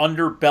how the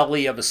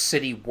underbelly of a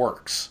city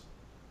works.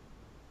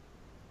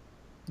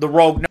 The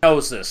rogue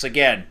knows this.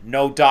 Again,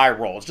 no die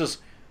roll.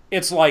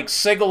 It's like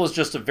Sigil is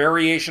just a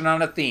variation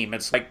on a theme.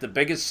 It's like the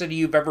biggest city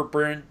you've ever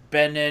been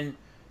in.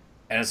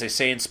 And as they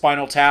say in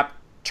Spinal Tap,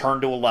 turn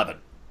to 11.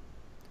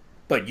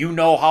 But you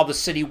know how the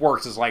city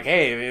works. It's like,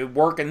 hey, if it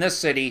work in this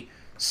city,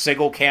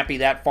 Sigil can't be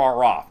that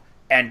far off.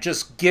 And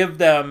just give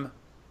them,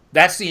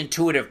 that's the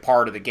intuitive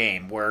part of the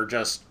game, where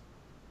just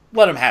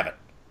let them have it.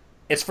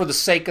 It's for the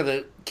sake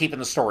of keeping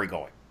the story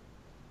going.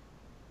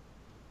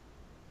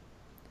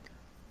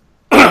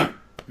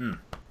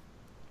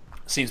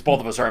 Seems both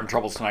of us are having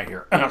trouble tonight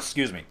here.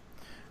 Excuse me.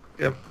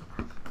 Yep.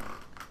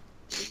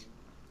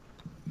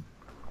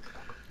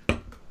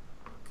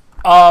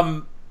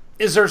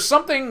 Is there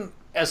something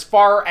as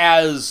far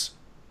as...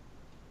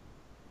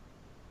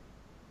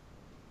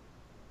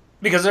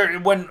 Because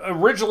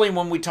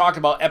when we talked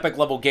about epic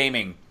level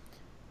gaming,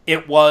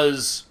 it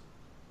was...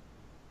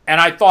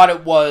 And I thought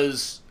it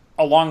was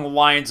along the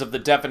lines of the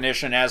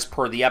definition as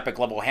per the epic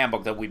level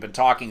handbook that we've been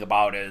talking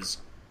about is...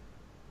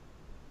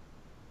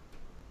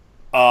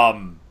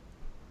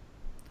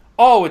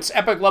 it's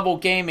epic level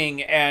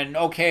gaming, and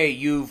okay,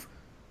 you've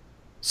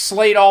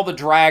slayed all the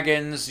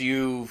dragons,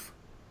 you've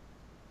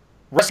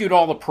rescued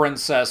all the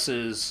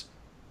princesses,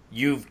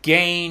 you've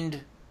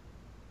gained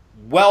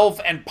wealth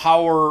and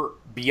power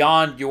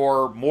beyond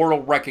your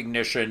mortal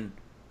recognition.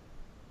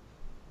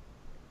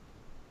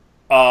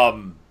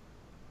 What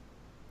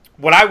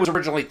I was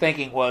originally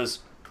thinking was,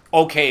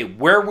 okay,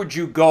 where would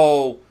you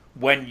go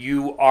when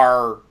you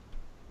are...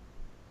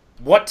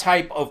 What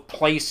type of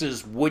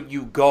places would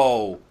you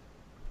go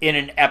in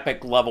an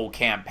epic level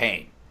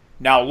campaign?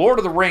 Now, Lord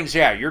of the Rings,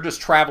 yeah, you're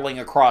just traveling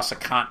across a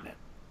continent.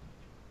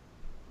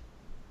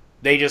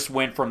 They just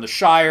went from the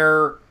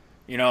Shire,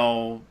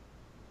 down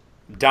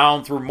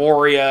through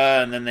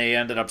Moria, and then they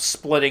ended up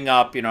splitting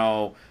up,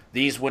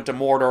 these went to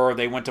Mordor,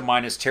 they went to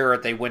Minas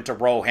Tirith, they went to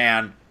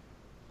Rohan.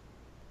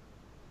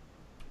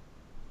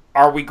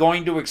 Are we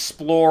going to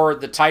explore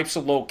the types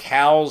of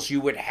locales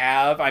you would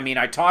have? I mean,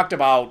 I talked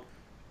about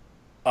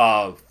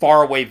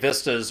faraway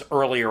vistas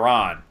earlier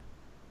on,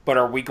 but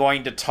are we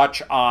going to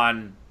touch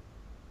on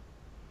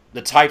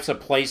the types of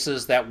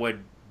places that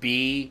would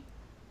be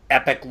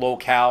epic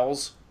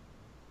locales?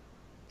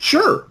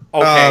 Sure.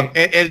 Okay.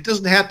 And it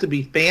doesn't have to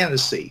be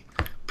fantasy.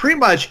 Pretty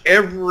much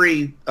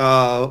every,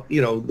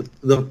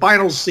 the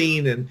final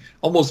scene in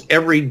almost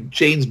every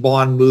James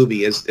Bond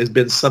movie has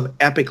been some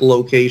epic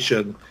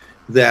location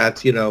that,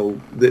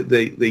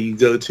 that you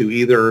go to.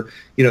 Either,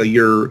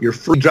 you're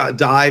free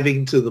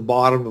diving to the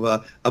bottom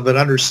of an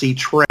undersea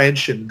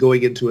trench and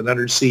going into an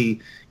undersea,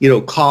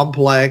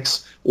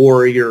 complex,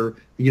 or you're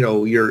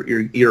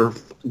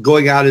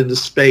going out into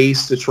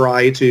space to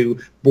try to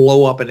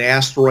blow up an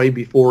asteroid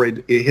before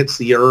it hits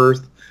the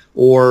Earth.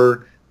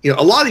 Or,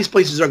 a lot of these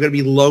places are going to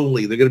be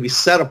lonely. They're going to be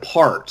set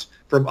apart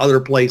from other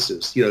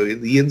places.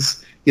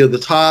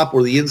 The top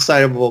or the inside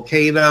of a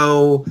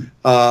volcano,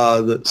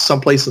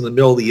 someplace in the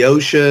middle of the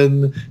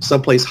ocean,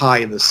 someplace high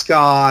in the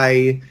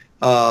sky,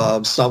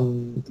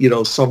 some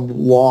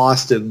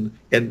lost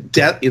and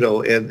death,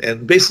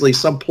 and basically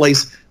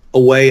someplace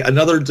away,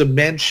 another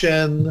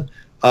dimension.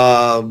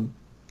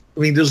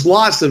 There's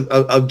lots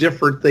of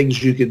different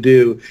things you could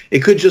do. It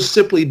could just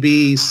simply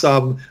be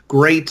some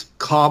great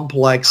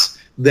complex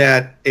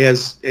that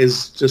is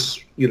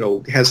just,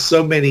 has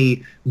so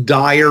many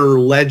dire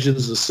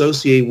legends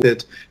associated with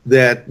it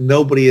that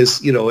nobody has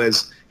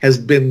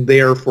been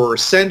there for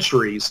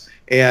centuries,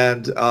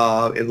 and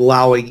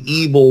allowing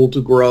evil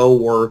to grow,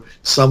 or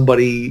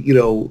somebody,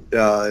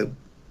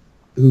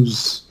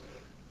 who's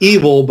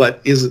evil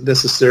but isn't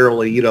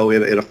necessarily,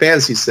 in a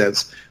fantasy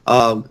sense,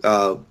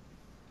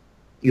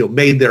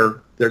 made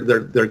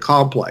their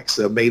complex,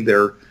 made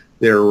their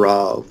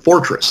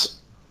fortress.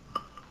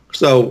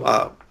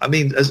 So,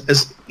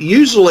 as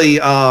usually,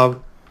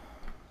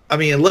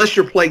 unless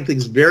you're playing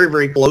things very,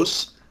 very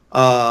close,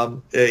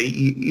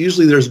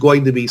 usually there's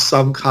going to be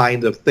some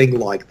kind of thing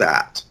like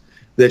that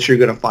you're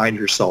going to find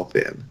yourself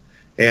in.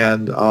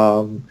 And,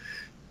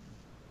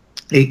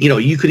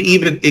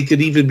 it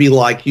could even be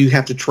like you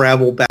have to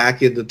travel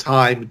back into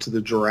time to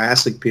the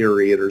Jurassic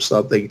period or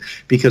something,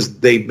 because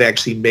they've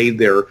actually made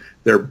their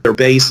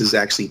base is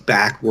actually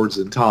backwards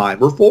in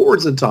time or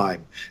forwards in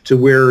time, to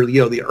where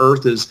the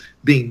Earth is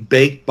being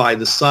baked by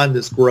the sun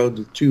that's grown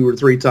to 2 or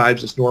 3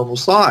 times its normal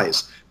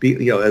size, as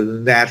a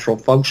natural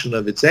function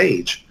of its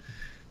age.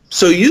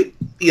 So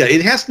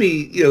it has to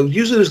be,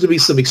 usually there's going to be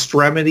some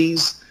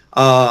extremities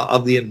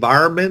of the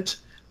environment.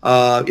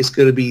 It's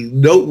going to be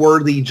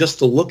noteworthy just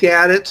to look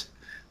at it.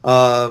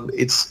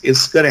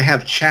 It's going to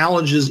have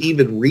challenges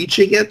even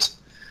reaching it.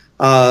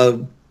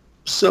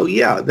 So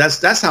yeah,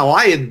 that's how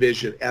I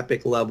envision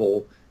epic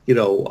level,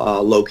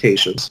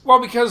 locations. Well,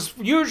 because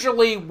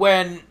usually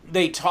when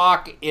they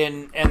talk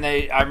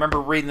I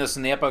remember reading this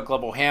in the epic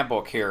level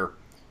handbook here,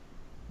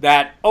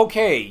 that,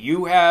 okay,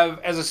 you have,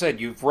 as I said,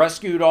 you've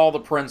rescued all the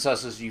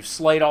princesses, you've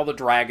slayed all the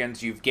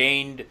dragons, you've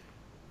gained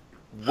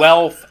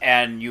wealth,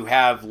 and you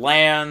have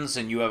lands,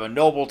 and you have a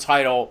noble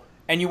title,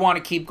 and you want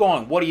to keep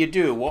going. What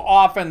do? Well,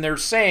 often they're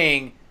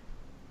saying,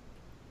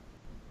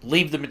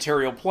 leave the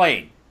material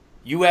plane.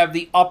 You have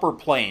the upper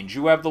planes,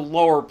 you have the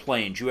lower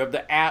planes, you have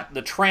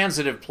the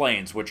transitive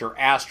planes, which are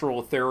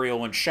astral,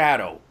 ethereal, and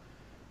shadow.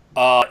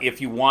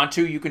 If you want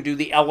to, you can do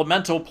the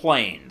elemental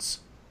planes.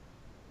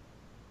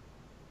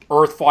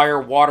 Earth, fire,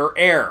 water,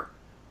 air.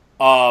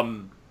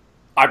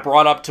 I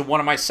brought up to one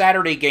of my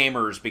Saturday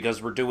gamers,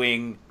 because we're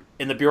doing,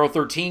 in the Bureau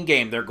 13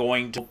 game, they're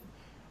going to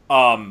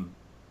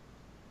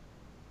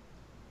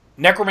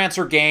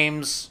Necromancer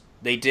Games.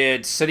 They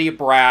did City of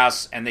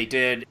Brass, and they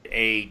did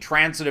a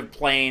transitive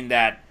plane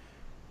that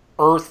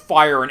Earth,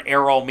 Fire, and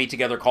Air all meet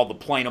together, called the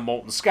Plane of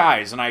Molten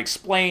Skies. And I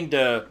explained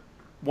to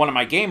one of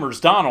my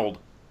gamers, Donald,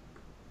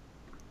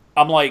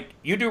 I'm like,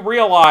 you do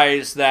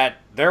realize that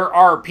there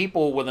are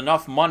people with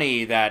enough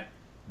money that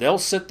they'll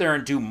sit there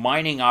and do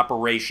mining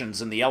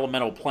operations in the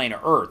elemental plane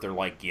of Earth. They're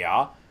like,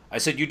 yeah. I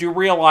said, you do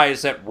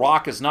realize that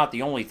rock is not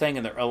the only thing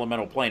in the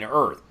elemental plane of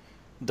Earth.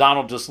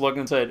 Donald just looked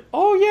and said,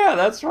 oh, yeah,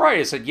 that's right.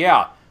 I said,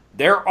 yeah,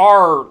 there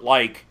are,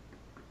 like,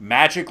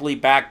 magically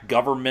backed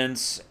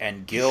governments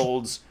and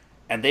guilds,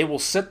 and they will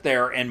sit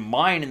there and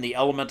mine in the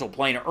elemental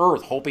plane of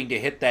Earth, hoping to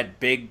hit that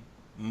big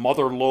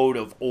mother lode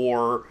of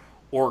ore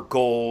or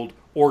gold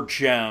or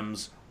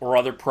gems or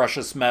other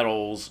precious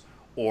metals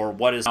or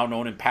what is now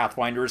known in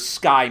Pathfinder as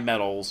sky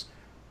metals.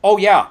 Oh,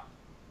 yeah.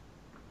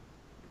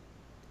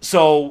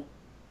 So,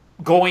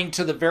 going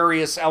to the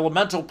various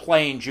elemental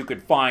planes, you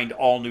could find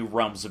all new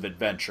realms of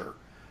adventure.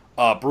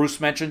 Bruce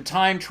mentioned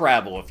time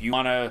travel. If you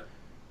want to,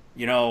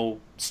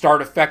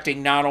 start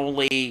affecting not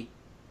only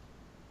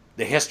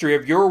the history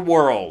of your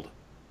world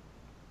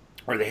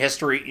or the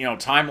history,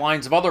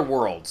 timelines of other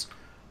worlds,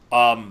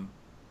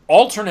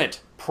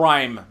 alternate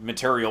prime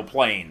material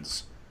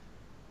planes.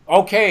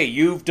 Okay,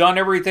 you've done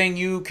everything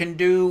you can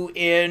do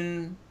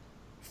in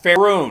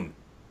Faerun,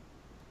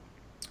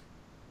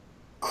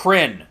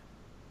 Krynn,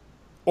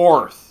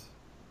 Orth,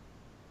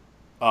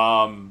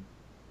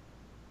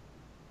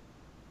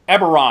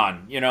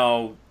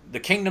 Eberron, the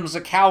Kingdoms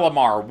of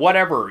Kalimar,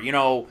 whatever,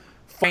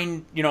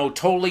 find,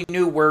 totally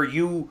new where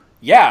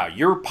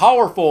you're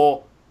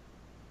powerful,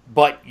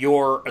 but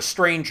you're a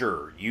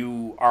stranger.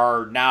 You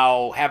are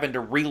now having to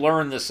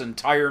relearn this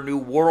entire new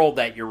world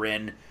that you're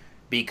in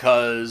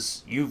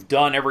because you've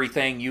done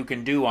everything you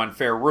can do on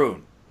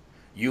Faerun.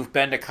 You've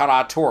been to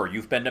Kara-Tor,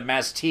 you've been to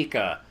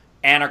Mastika,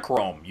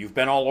 Anachrome, you've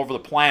been all over the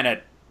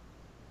planet.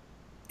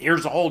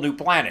 Here's a whole new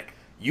planet.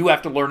 You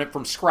have to learn it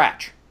from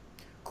scratch.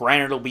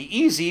 Granted, it'll be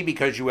easy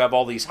because you have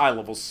all these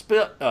high-level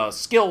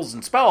skills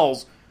and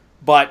spells,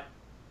 but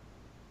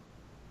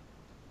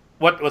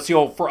what's the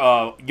old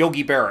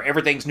Yogi Berra?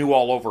 Everything's new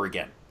all over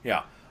again.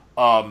 Yeah.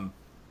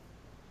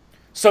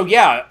 So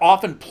yeah,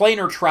 often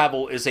planar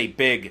travel is a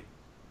big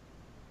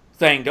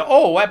thing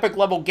to, epic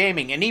level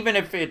gaming. And even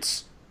if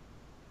it's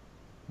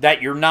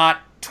that you're not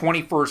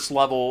 21st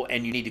level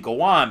and you need to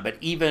go on, but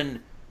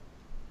even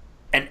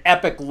an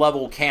epic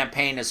level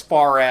campaign as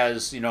far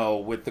as,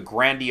 with the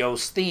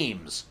grandiose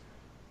themes.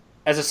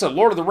 As I said,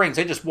 Lord of the Rings,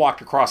 they just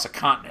walked across a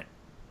continent.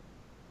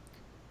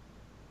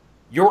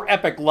 Your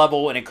epic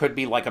level, and it could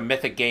be like a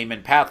mythic game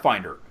in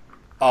Pathfinder.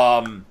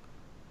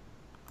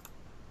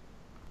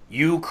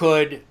 You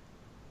could,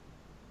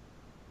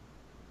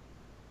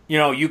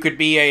 you could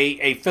be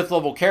a 5th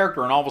level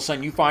character, and all of a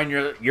sudden you find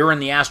you're in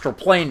the astral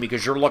plane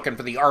because you're looking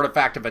for the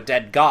artifact of a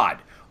dead god,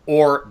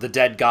 or the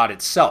dead god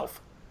itself.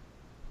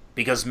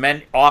 Because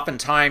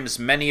oftentimes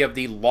many of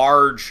the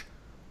large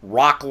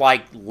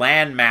rock-like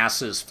land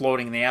masses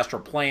floating in the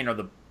astral plane are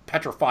the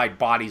petrified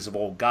bodies of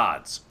old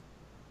gods.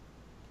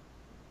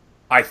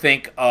 I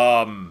think, it's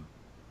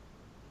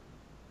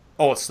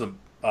the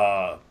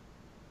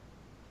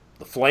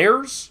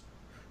Flayers?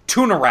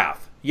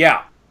 Tunarath,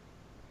 yeah.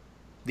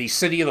 The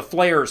city of the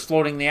Flayers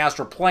floating in the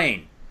astral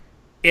plane.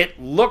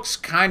 It looks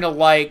kind of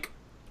like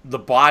the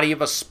body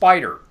of a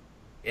spider.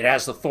 It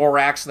has the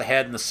thorax, the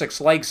head, and the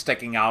 6 legs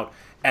sticking out,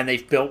 and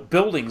they've built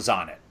buildings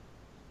on it.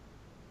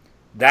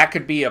 That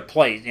could be a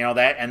place,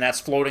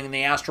 that's floating in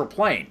the astral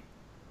plane.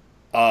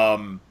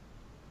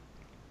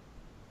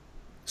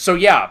 So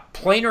yeah,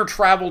 planar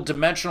travel,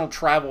 dimensional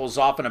travel is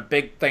often a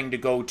big thing to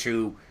go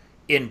to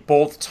in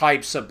both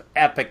types of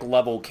epic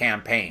level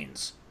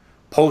campaigns.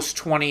 Post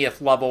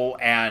 20th level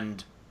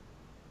and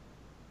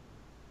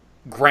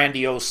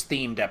grandiose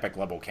themed epic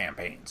level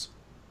campaigns.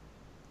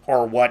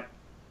 Or what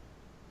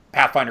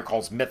Pathfinder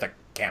calls mythic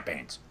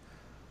campaigns.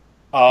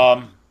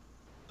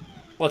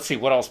 Let's see,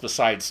 what else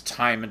besides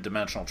time and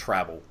dimensional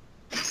travel?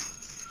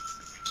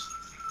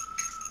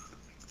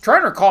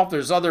 Trying to recall if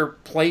there's other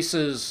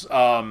places.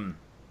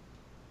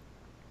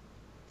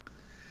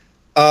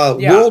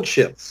 World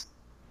ships.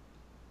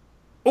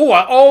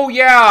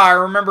 Yeah, I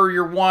remember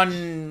your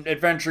one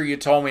adventure you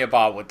told me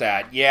about with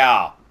that.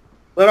 Yeah.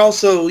 But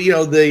also,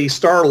 the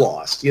Star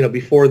Lost,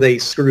 before they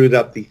screwed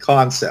up the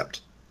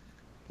concept.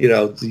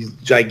 These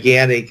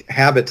gigantic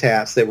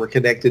habitats that were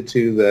connected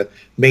to the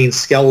main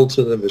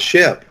skeleton of the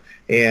ship.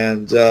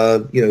 And,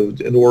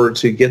 in order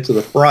to get to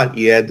the front,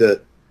 you had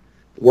to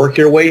work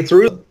your way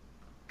through them.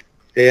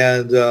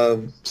 And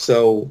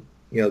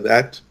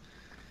that...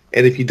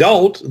 And if you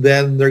don't,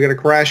 then they're going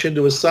to crash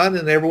into a sun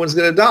and everyone's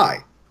going to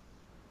die.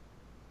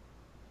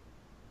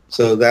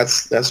 So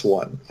that's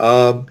one.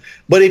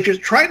 But if you're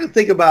trying to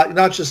think about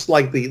not just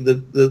like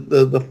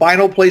the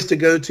final place to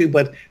go to,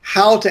 but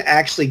how to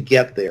actually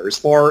get there, as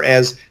far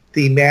as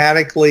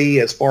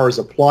thematically, as far as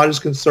the plot is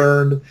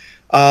concerned,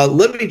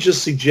 let me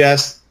just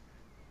suggest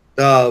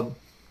the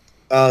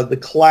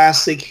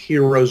classic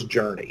hero's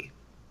journey.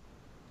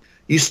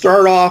 You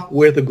start off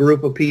with a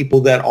group of people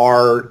that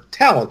are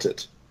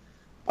talented.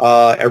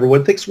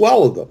 Everyone thinks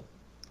well of them.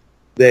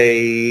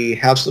 They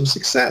have some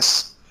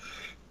success.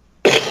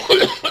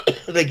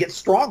 They get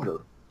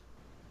stronger.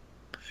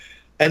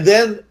 And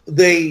then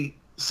they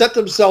set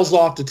themselves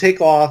off to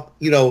take off,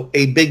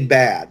 a big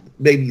bad,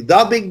 maybe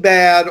the big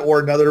bad or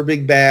another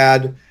big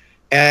bad,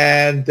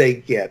 and they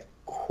get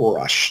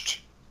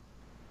crushed.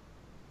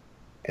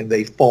 And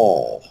they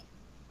fall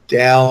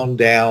down,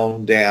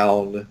 down,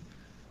 down.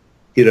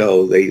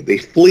 They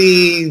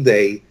flee,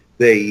 they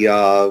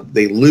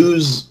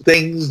lose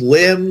things,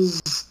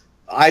 limbs,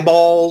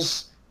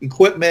 eyeballs,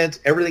 equipment,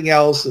 everything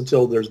else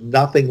until there's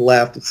nothing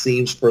left, it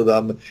seems, for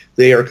them.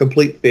 They are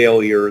complete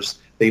failures.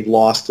 They've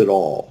lost it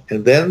all.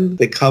 And then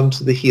they come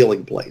to the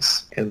healing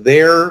place. And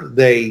there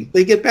they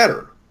get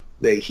better.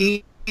 They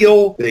heal.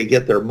 They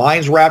get their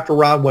minds wrapped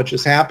around what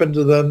just happened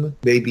to them.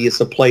 Maybe it's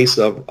a place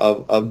of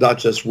not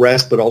just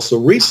rest, but also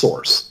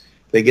resource.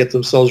 They get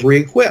themselves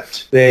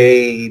re-equipped.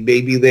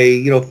 Maybe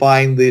they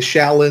find the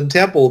Shaolin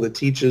Temple that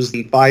teaches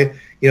the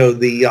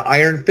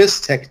Iron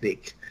Fist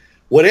technique,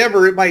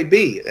 whatever it might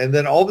be. And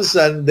then all of a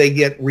sudden they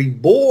get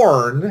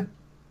reborn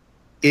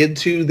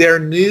into their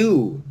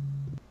new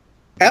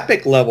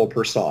epic level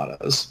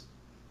personas,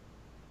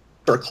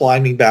 start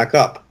climbing back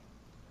up.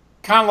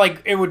 Kind of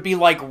like, it would be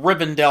like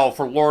Rivendell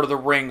for Lord of the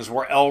Rings,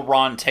 where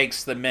Elrond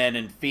takes them in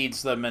and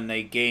feeds them, and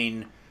they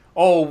gain,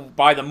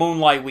 by the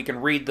moonlight we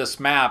can read this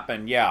map,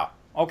 and yeah,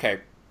 okay.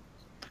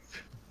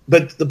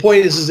 But the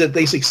point is that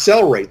they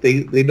accelerate.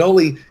 They not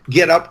only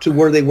get up to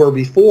where they were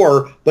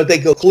before, but they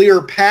go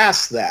clear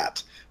past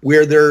that,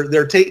 where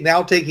they're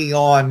now taking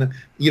on,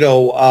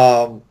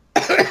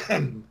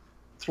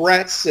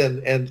 threats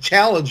and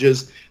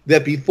challenges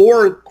that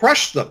before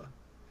crushed them.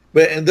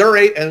 And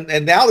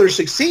now they're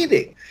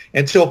succeeding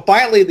until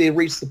finally they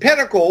reach the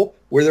pinnacle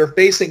where they're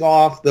facing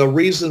off the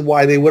reason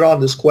why they went on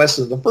this quest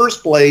in the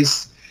first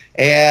place.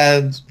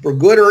 And for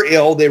good or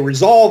ill, they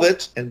resolve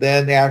it. And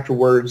then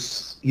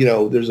afterwards,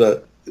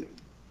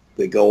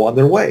 they go on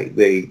their way.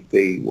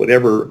 They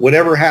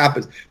whatever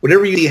happens,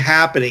 whatever you see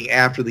happening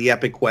after the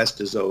epic quest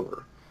is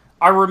over.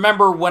 I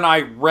remember when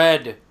I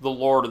read The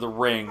Lord of the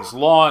Rings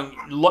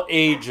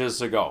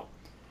ages ago,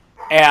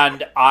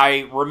 and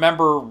I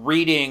remember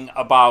reading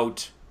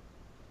about,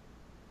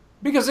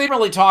 because they didn't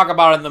really talk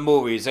about it in the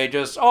movies. They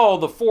just,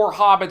 the 4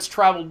 hobbits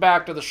traveled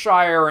back to the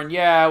Shire, and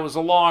yeah, it was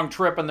a long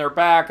trip, and they're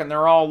back, and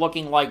they're all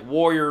looking like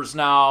warriors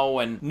now.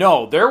 And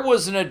no, there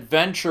was an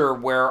adventure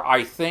where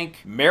I think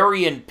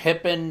Merry and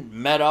Pippin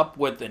met up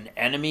with an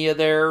enemy of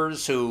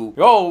theirs who,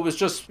 it was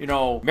just,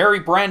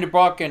 Merry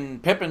Brandybuck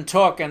and Pippin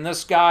took, and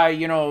this guy,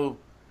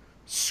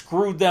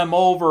 screwed them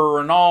over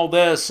and all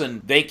this,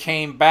 and they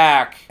came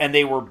back and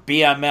they were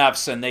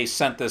BMFs, and they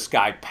sent this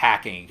guy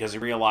packing because he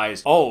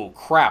realized,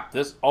 crap,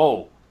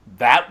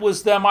 that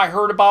was them I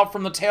heard about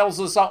from the Tales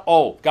of the...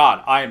 Oh,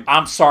 God,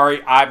 I'm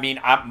sorry.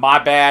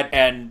 My bad.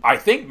 And I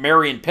think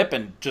Merry and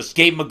Pippin just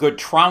gave him a good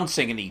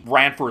trouncing, and he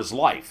ran for his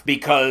life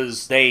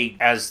because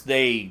as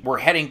they were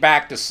heading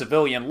back to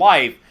civilian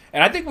life.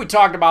 And I think we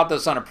talked about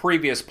this on a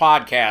previous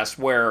podcast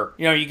where,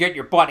 you get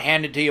your butt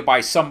handed to you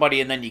by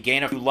somebody and then you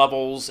gain a few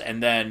levels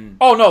and then...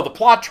 the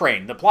plot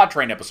train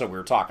episode we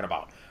were talking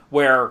about,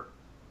 where,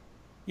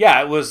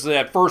 it was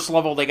that first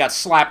level they got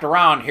slapped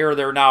around. Here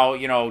they're now,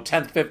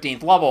 10th,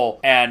 15th level,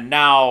 and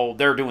now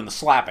they're doing the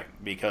slapping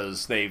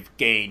because they've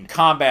gained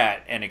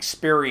combat and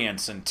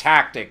experience and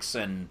tactics,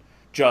 and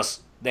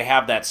just, they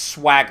have that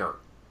swagger.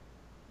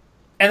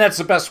 And that's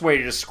the best way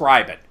to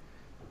describe it.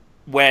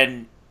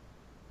 When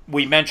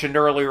we mentioned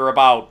earlier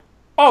about,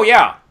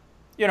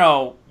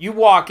 you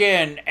walk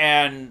in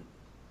and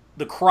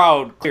the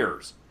crowd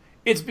clears.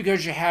 It's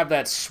because you have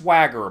that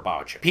swagger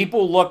about you.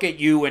 People look at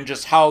you and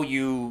just how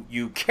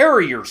you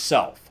carry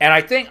yourself. And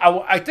I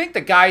think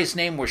the guy's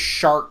name was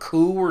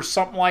Sharku or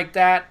something like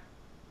that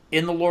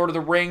in The Lord of the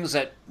Rings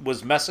that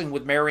was messing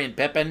with Merry and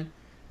Pippin.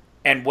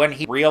 And when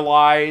he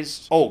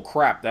realized, oh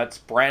crap, that's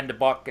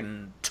Brandybuck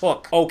and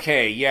Took.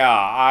 Okay, yeah,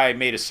 I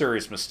made a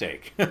serious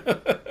mistake.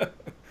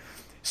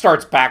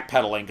 Starts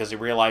backpedaling because he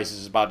realizes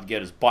he's about to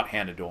get his butt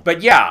handed to him.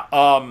 But yeah,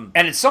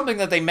 and it's something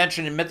that they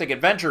mention in Mythic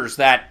Adventures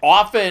that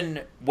often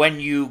when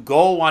you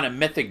go on a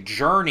mythic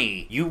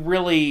journey, you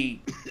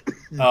really,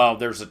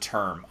 there's a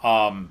term.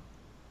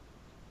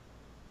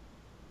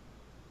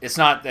 It's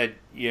not that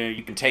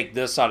you can take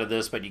this out of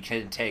this, but you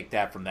can take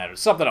that from that or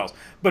something else.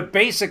 But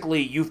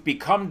basically, you've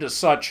become to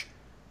such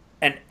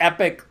an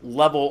epic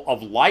level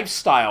of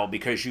lifestyle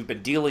because you've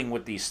been dealing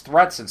with these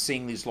threats and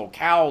seeing these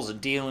locales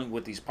and dealing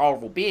with these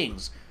powerful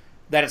beings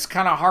that it's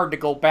kind of hard to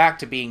go back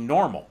to being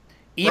normal.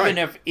 Even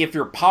if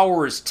your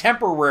power is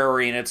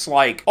temporary and it's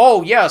like,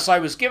 oh yes, I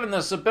was given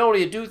this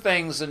ability to do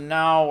things and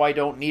now I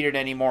don't need it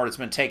anymore, it's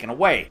been taken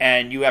away.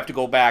 And you have to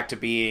go back to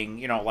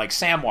being, like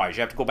Samwise,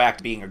 you have to go back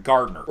to being a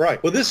gardener.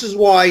 Right. Well, this is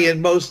why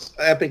in most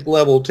epic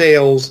level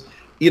tales,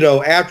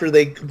 after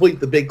they complete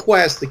the big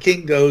quest, the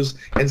king goes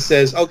and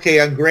says, okay,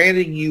 I'm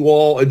granting you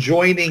all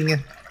adjoining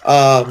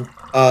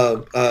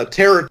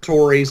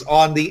territories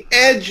on the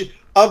edge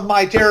of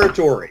my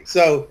territory.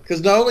 So,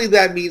 because not only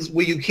that means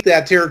will you keep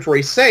that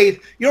territory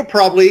safe, you'll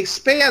probably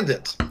expand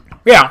it.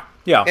 Yeah.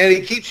 Yeah. And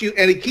it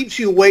keeps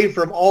you away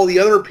from all the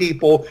other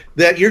people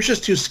that you're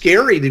just too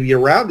scary to be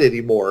around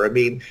anymore. I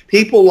mean,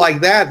 people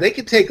like that, they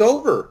can take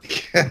over.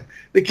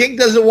 The king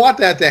doesn't want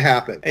that to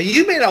happen. And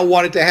you may not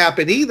want it to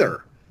happen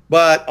either.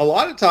 But a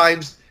lot of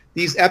times,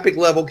 these epic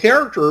level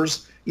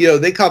characters,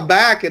 they come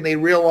back and they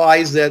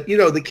realize that,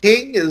 the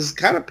king is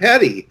kind of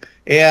petty.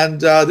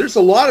 And there's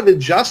a lot of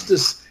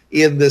injustice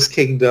in this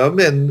kingdom.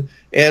 And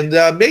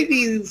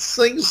maybe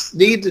things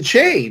need to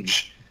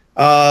change.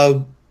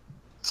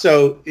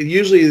 So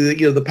usually,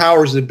 the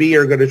powers that be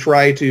are going to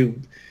try to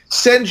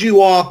send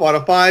you off on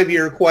a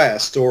 5-year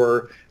quest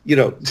or,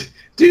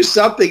 do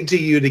something to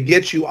you to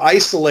get you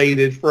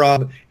isolated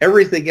from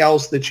everything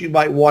else that you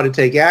might want to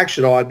take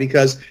action on,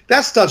 because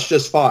that stuff's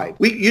just fine.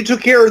 You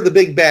took care of the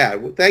big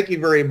bad. Thank you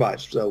very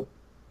much. So,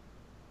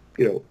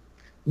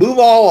 move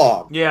all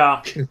on.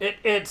 Yeah,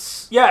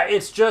 it's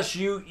just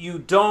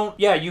you don't.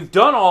 Yeah, you've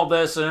done all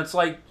this, and it's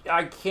like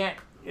I can't.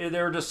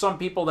 There are just some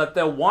people that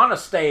they'll want to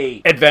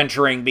stay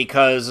adventuring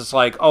because it's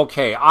like,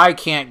 okay, I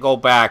can't go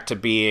back to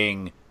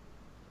being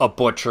a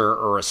butcher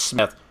or a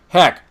smith.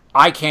 Heck,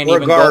 I can't or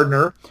even a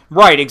gardener.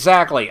 Right,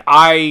 exactly.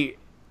 I've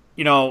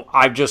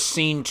just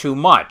seen too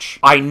much.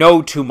 I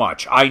know too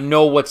much. I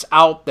know what's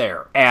out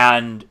there.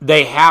 And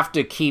they have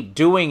to keep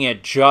doing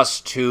it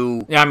just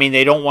to,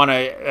 they don't want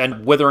to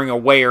end withering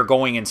away or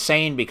going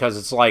insane because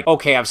it's like,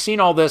 okay, I've seen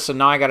all this and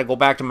now I got to go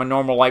back to my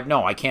normal life.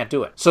 No, I can't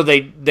do it. So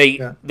they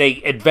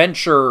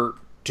adventure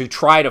to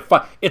try to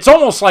find. It's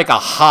almost like a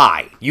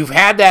high. You've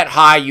had that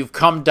high, you've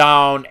come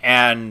down,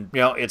 and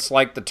it's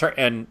like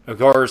and of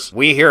course,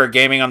 we here at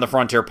Gaming on the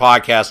Frontier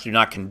podcast do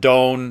not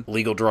condone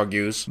legal drug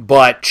use,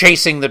 but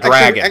chasing the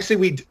dragon.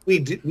 Actually, we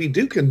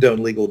do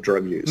condone legal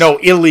drug use. No,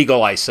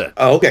 illegal, I said.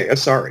 Oh, okay. I'm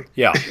sorry.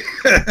 Yeah,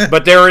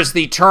 but there is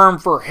the term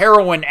for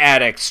heroin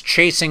addicts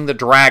chasing the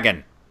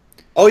dragon.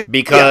 Oh,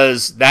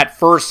 because that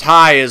first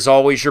high is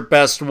always your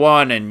best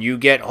one, and you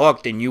get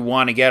hooked, and you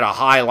want to get a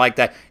high like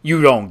that.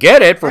 You don't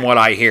get it, from what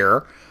I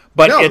hear.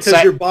 But no, it's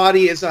because your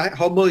body is a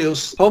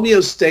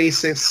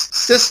homeostasis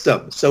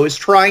system, so it's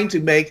trying to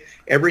make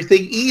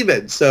everything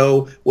even.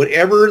 So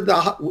whatever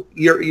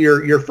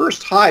your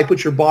first high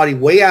puts your body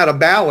way out of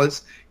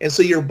balance, and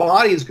so your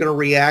body is going to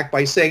react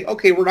by saying,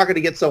 "Okay, we're not going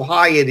to get so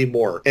high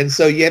anymore." And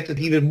so you have to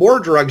even more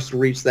drugs to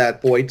reach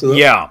that point to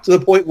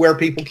the point where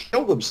people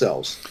kill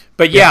themselves.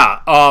 But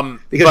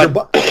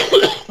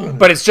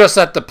but it's just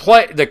that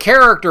the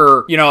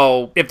character,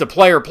 if the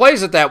player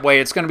plays it that way,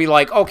 it's going to be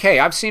like, okay,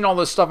 I've seen all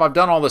this stuff, I've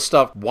done all this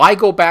stuff. Why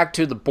go back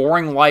to the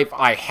boring life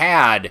I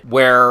had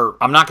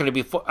where I'm not going to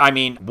be?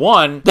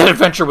 One, that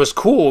adventure was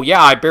cool.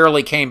 Yeah, I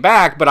barely came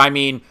back, but I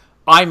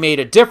made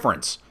a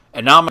difference,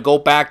 and now I'm going to go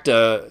back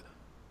to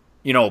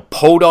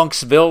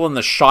Podunksville in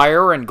the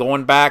Shire and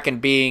going back and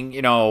being,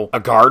 a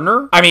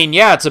gardener.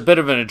 It's a bit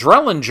of an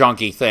adrenaline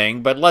junkie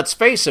thing, but let's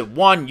face it,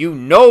 one,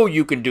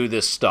 you can do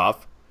this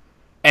stuff,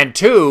 and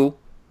two,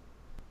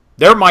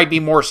 there might be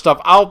more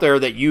stuff out there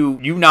that you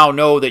now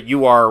know that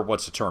you are,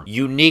 what's the term,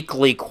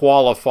 uniquely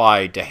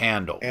qualified to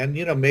handle. And,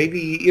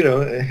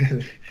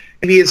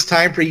 maybe it's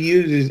time for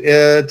you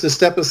to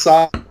step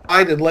aside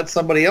and let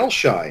somebody else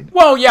shine.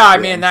 Well, yeah,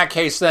 in that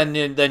case, then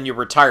you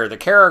retire the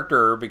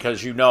character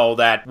because you know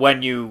that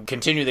when you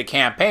continue the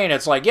campaign,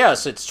 it's like,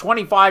 yes, it's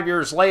 25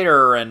 years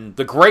later and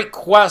the great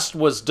quest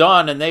was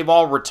done and they've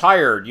all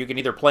retired. You can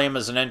either play them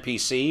as an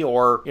NPC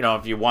or,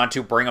 if you want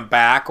to, bring them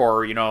back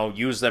or,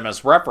 use them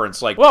as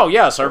reference. Like, well,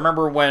 yes, I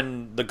remember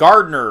when the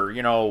gardener,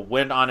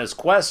 went on his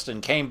quest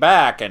and came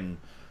back and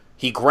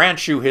he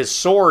grants you his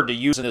sword to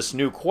use in this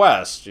new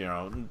quest,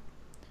 Yeah.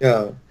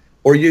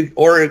 Or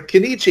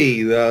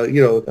Kenichi,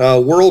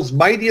 world's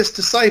mightiest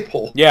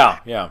disciple.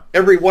 Yeah.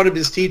 Every one of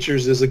his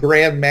teachers is a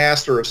grand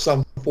master of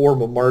some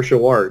form of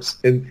martial arts,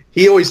 and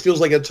he always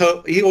feels like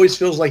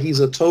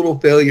he's a total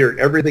failure at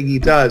everything he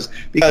does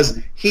because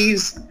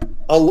he's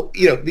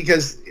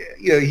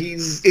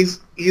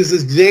his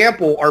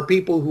example are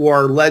people who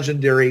are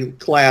legendary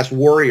class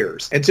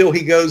warriors until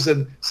he goes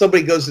and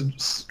somebody goes and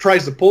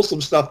tries to pull some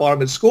stuff on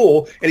him at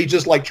school, and he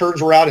just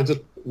turns around and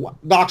just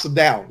knocks them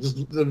down.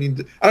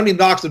 I don't mean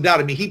knocks them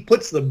down. He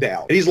puts them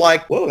down. And he's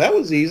like, "Whoa, that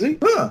was easy."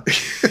 Huh.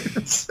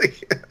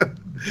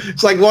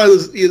 It's like one of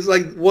those. It's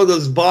like one of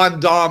those Von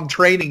Damme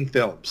training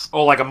films.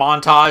 Oh, like a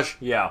montage,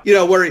 yeah.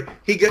 Where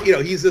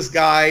he's this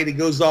guy and he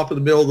goes off in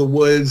the middle of the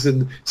woods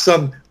and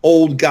some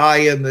old guy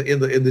in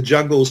the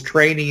jungle is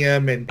training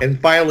him,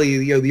 and finally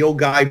the old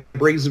guy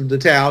brings him to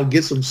town,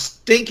 gets him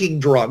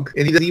stinking drunk,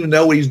 and he doesn't even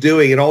know what he's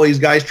doing, and all these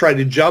guys try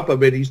to jump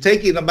him, and he's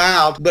taking them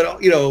out,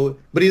 but he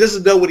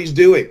doesn't know what he's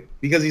doing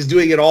because he's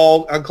doing it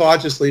all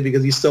unconsciously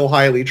because he's so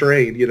highly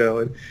trained,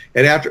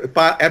 and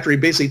after he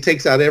basically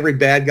takes out every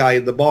bad guy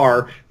in the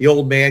bar, the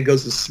old man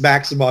goes and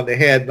smacks him on the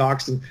head,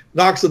 knocks him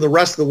the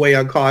rest of the way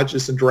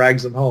unconscious, and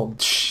drags him home.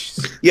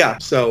 Yeah,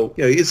 so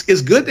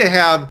it's good to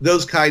have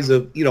those kinds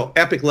of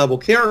epic level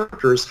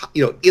characters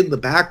in the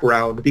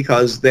background,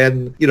 because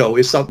then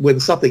when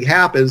something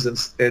happens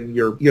and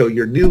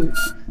your new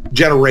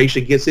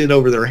generation gets in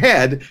over their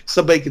head,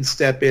 somebody can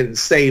step in and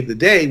save the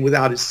day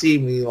without it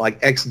seeming like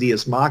ex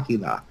Deus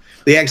Machina.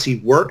 They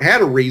actually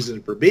had a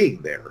reason for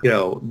being there,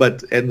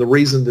 and the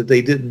reason that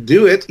they didn't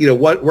do it,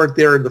 what weren't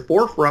there in the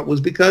forefront was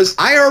because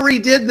I already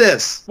did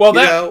this. Well,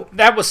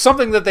 that was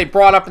something that they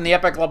brought up in the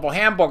Epic Level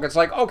Handbook. It's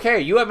like,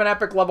 okay, you have an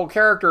Epic Level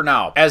character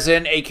now, as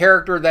in a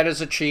character that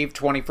has achieved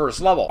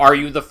 21st level. Are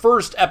you the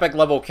first Epic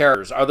Level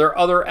characters? Are there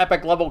other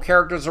Epic Level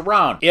characters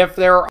around? If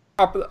there are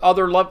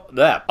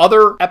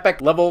other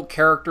epic level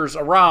characters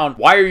around,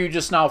 why are you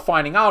just now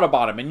finding out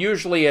about them? And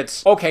usually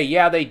it's, okay,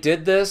 yeah, they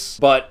did this,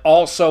 but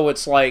also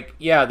it's like,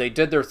 yeah, they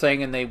did their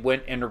thing and they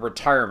went into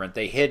retirement.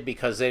 They hid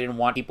because they didn't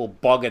want people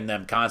bugging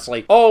them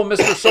constantly. Oh,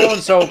 Mr.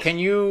 So-and-so, can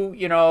you,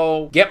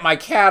 get my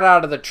cat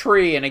out of the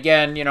tree? And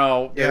again,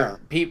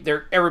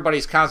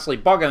 everybody's constantly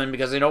bugging them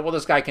because they know, well,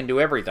 this guy can do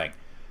everything.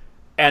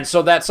 And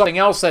so that's something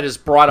else that is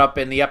brought up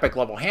in the Epic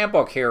Level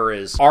Handbook here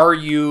is, are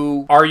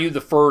you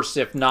the first?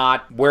 If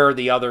not, where are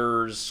the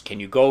others? Can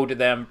you go to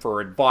them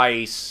for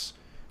advice?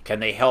 Can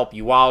they help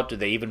you out? Do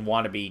they even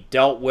want to be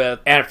dealt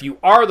with? And if you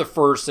are the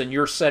first, then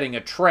you're setting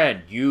a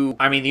trend.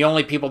 The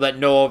only people that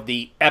know of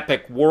the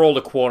epic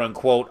world, quote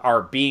unquote,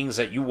 are beings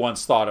that you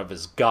once thought of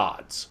as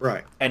gods.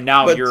 Right. And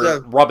now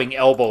you're rubbing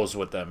elbows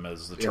with them,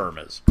 as the term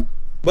is.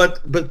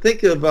 But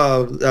think of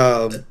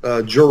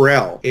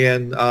Jor-El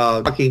and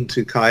talking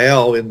to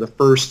Kal in the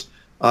first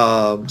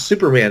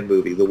Superman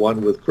movie, the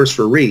one with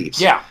Christopher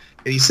Reeves. Yeah.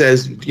 And he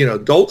says,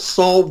 don't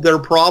solve their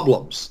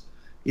problems.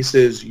 He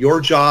says, your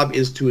job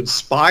is to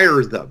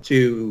inspire them,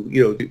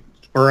 to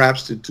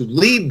perhaps to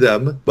lead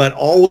them, but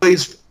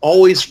always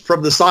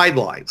from the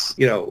sidelines.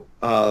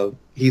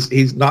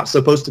 He's not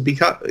supposed to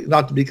become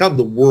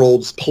the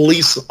world's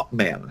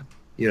policeman.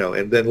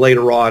 And then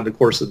later on, of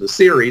course, in the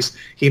series,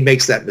 he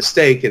makes that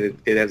mistake, and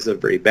it ends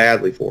up very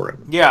badly for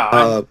him.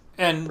 Yeah,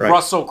 and right.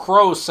 Russell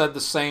Crowe said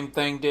the same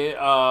thing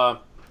to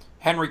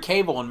Henry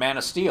Cavill in Man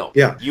of Steel.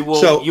 Yeah, you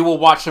will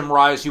watch them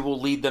rise. You will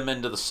lead them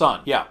into the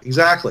sun. Yeah,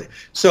 exactly.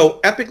 So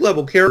epic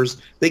level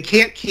characters, they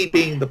can't keep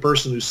being the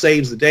person who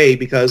saves the day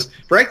because,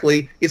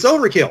 frankly, it's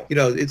overkill.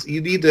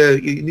 You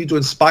need to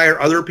inspire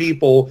other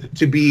people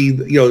to be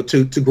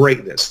to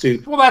greatness.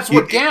 Well, that's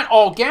what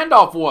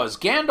Gandalf was.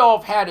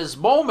 Gandalf had his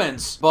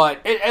moments,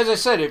 but as I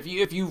said, if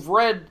you've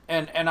read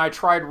and I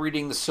tried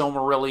reading the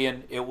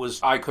Silmarillion,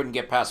 I couldn't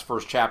get past the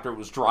first chapter. It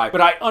was dry,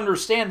 but I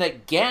understand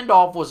that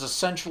Gandalf was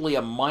essentially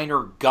a minor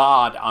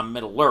god on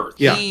Middle Earth.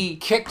 Yeah. He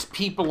kicked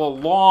people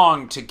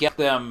along to get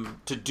them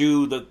to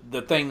do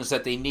the things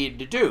that they needed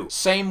to do.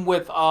 Same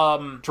with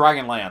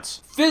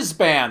Dragonlance.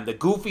 Fizban, the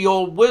goofy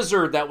old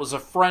wizard that was a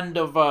friend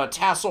of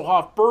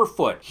Tasselhoff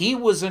Burrfoot. He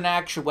was in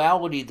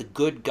actuality the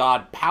good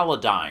god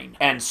Paladine.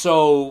 And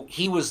so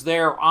he was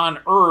there on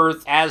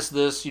Earth as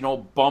this,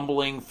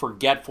 bumbling,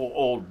 forgetful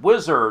old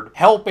wizard,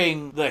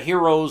 helping the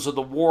heroes of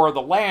the War of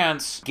the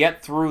Lance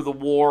get through the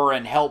war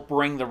and help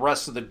bring the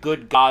rest of the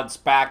good gods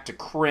back to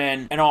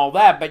Krynn and all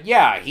that. But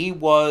yeah, he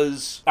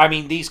was,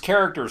 these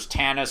characters,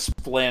 Tanis,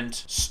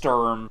 Flint,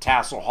 Sturm,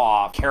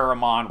 Tasselhoff,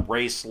 Caramon,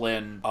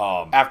 Raistlin,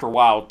 after a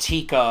while,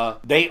 Tika,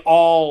 the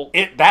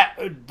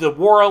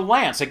War of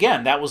Lance,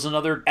 again, that was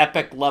another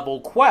epic level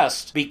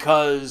quest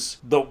because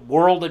the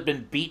world had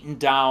been beaten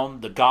down,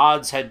 the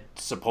gods had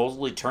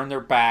supposedly turned their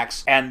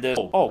backs, and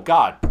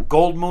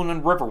Gold Moon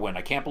and Riverwind,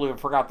 I can't believe I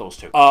forgot those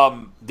two.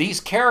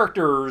 These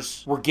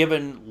characters were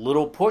given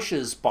little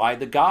pushes by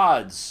the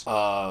gods.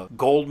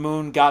 Gold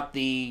Moon got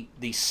the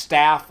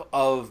staff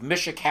of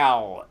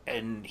Mishakal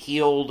and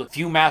healed a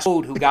few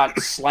Masod who got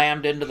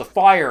slammed into the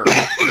fire.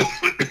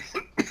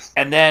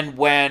 And then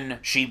when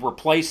she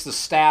replaced the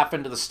staff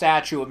into the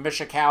statue of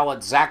Mishakal at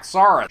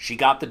Zaxara, she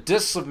got the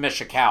discs of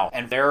Mishakal,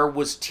 and there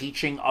was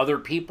teaching other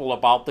people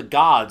about the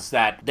gods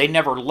that they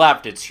never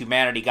left. It's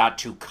humanity got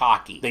too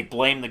cocky. They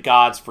blamed the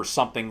gods for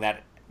something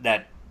that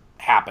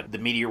happened, the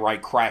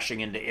meteorite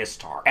crashing into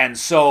Istar. And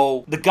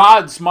so the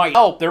gods might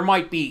help. There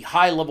might be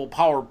high-level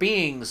power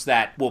beings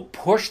that will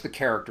push the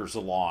characters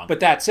along, but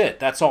that's it.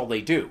 That's all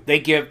they do. They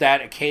give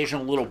that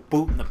occasional little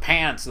boot in the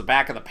pants, the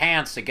back of the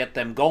pants, to get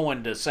them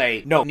going to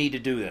say, no, you need to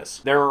do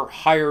this. There are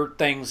higher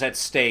things at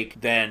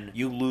stake than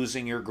you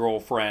losing your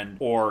girlfriend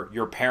or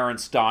your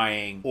parents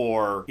dying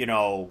or,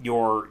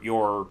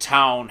 your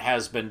town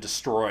has been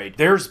destroyed.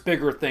 There's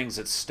bigger things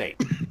at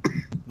stake.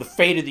 The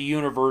fate of the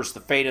universe, the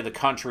fate of the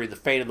country, the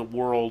fate of the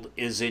world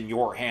is in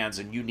your hands,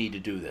 and you need to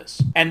do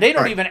this. And they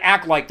don't even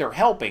act like they're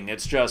helping.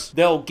 It's just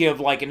they'll give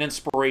like an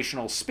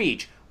inspirational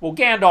speech. Well,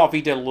 Gandalf,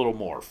 he did a little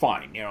more.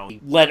 Fine. He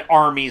led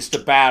armies to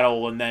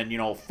battle and then,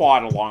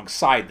 fought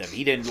alongside them.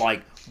 He didn't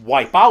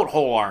wipe out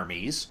whole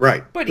armies.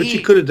 Right. But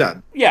he could have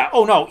done. Yeah.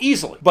 Oh, no,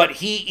 easily. But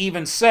he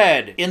even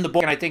said in the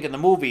book, and I think in the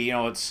movie,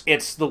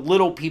 it's the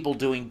little people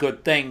doing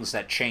good things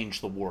that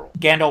change the world.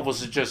 Gandalf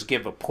was to just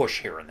give a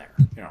push here and there.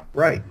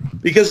 Right.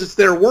 Because it's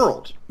their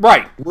world.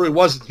 Right. It really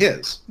wasn't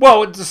his.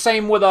 Well, it's the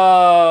same with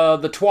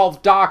the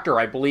 12th Doctor.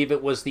 I believe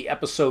it was the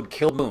episode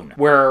Kill Moon,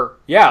 where,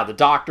 the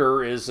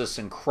Doctor is this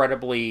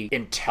incredibly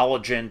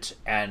intelligent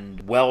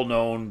and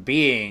well-known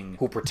being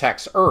who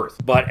protects Earth.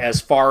 But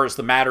as far as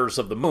the matters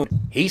of the moon,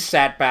 he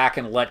sat back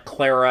and let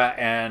Clara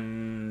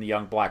and the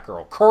young black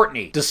girl,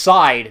 Courtney,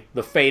 decide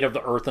the fate of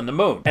the Earth and the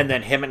moon. And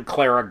then him and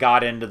Clara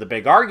got into the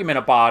big argument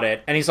about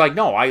it, and he's like,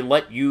 no, I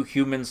let you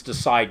humans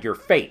decide your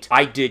fate.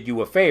 I did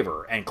you a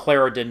favor. And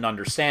Clara didn't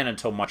understand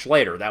until much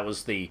later. That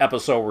was the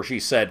episode where she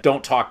said,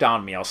 don't talk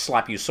down to me, I'll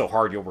slap you so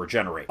hard you'll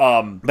regenerate.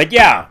 But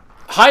yeah,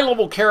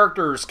 high-level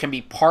characters can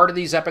be part of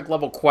these epic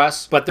level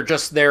quests, but they're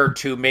just there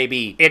to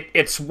maybe...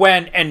 It's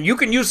when... And you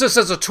can use this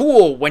as a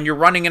tool when you're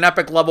running an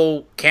epic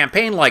level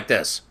campaign like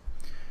this.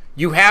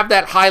 You have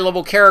that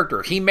high-level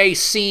character. He may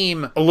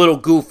seem a little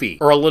goofy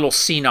or a little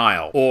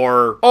senile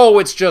or, oh,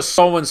 it's just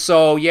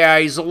so-and-so. Yeah,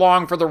 he's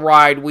along for the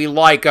ride. We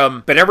like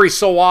him. But every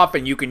so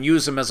often, you can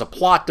use him as a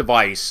plot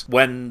device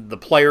when the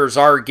players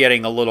are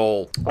getting a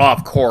little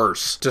off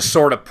course to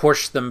sort of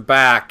push them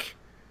back.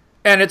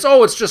 And it's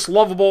just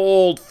lovable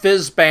old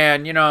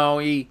Fizzban.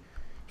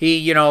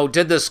 He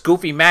did this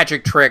goofy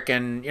magic trick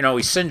and,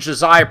 he singed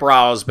his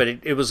eyebrows, but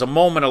it was a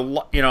moment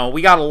of,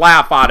 we got a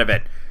laugh out of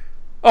it.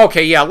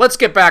 Okay, yeah, let's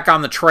get back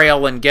on the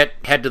trail and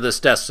head to this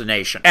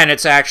destination. And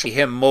it's actually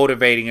him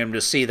motivating him to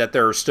see that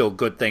there are still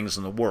good things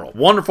in the world.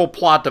 Wonderful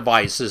plot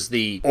device is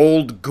the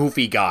old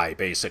goofy guy,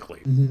 basically.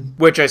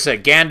 Mm-hmm. Which I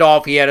said,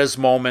 Gandalf, he had his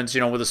moments,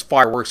 with his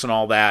fireworks and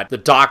all that. The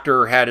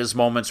Doctor had his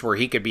moments where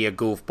he could be a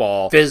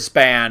goofball.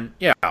 Fizzban,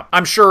 yeah.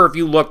 I'm sure if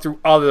you look through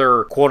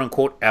other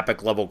quote-unquote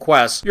epic level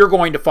quests, you're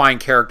going to find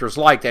characters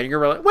like that. And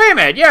you're like, wait a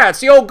minute, yeah, it's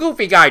the old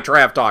goofy guy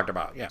Trav talked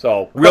about. Yeah.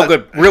 So,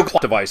 real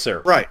plot device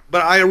there. Right,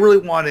 but I really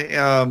want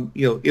to...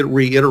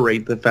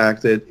 reiterate the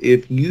fact that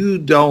if you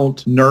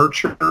don't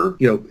nurture,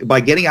 by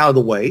getting out of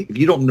the way, if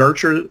you don't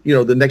nurture,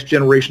 the next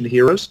generation of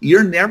heroes,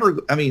 you're never,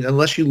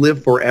 unless you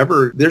live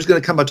forever, there's going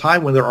to come a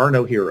time when there are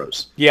no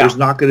heroes. Yeah. There's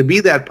not going to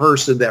be that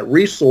person, that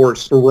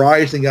resource for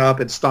rising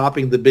up and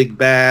stopping the big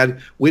bad,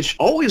 which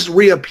always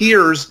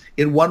reappears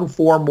in one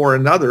form or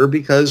another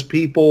because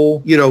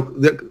people,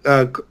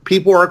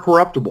 people are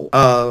corruptible,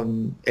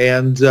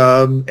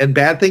 and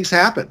bad things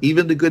happen,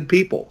 even to good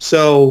people.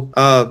 So,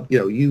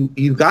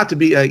 you've got to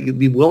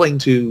be willing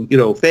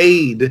to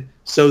fade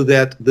so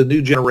that the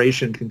new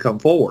generation can come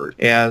forward.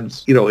 And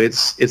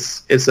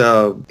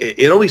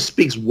it only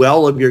speaks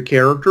well of your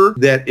character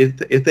that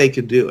if they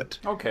can do it.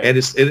 Okay. And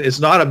it's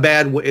not a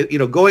bad way.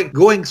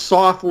 Going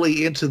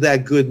softly into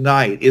that good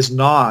night is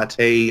not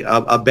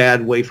a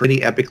bad way for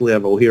any epic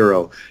level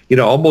hero.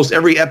 Almost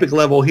every epic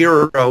level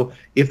hero,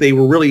 if they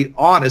were really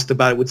honest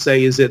about it, would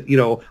say is that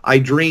I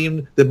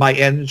dreamed that my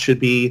end should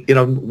be in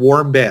a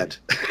warm bed.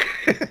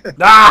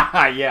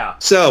 Yeah.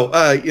 So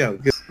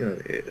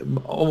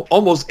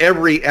almost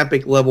every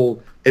epic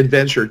level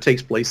adventure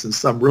takes place in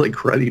some really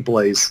cruddy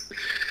place.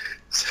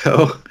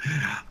 So,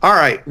 all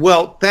right.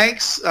 Well,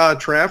 thanks,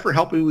 Trav, for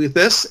helping me with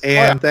this,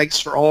 and thanks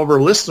for all of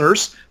our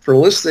listeners for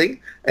listening.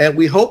 And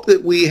we hope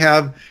that we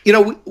have,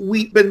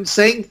 we've been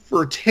saying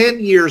for 10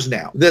 years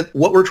now that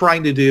what we're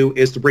trying to do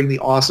is to bring the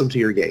awesome to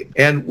your game.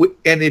 And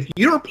if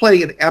you're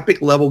playing an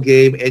epic level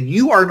game and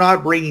you are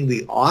not bringing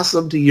the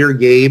awesome to your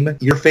game,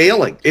 you're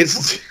failing.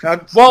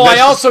 I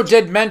also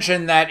did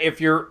mention that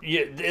if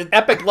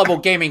epic level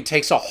gaming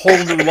takes a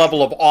whole new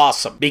level of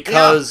awesome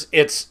because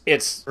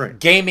it's right.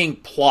 Gaming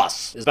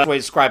plus is the best way to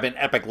describe an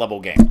epic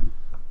level game.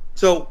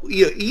 So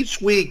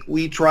each week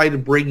we try to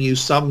bring you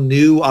some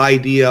new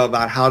idea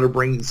about how to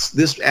bring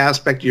this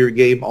aspect of your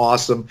game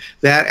awesome,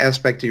 that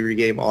aspect of your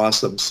game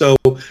awesome. So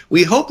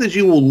we hope that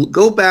you will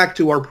go back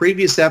to our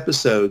previous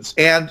episodes,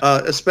 and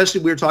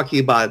especially we were talking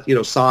about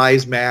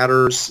size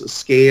matters,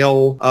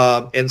 scale,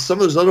 and some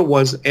of those other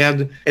ones,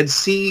 and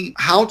see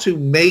how to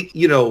make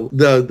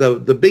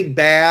the big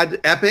bad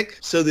epic,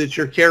 so that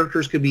your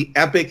characters can be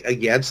epic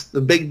against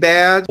the big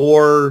bad,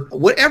 or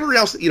whatever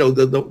else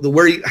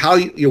where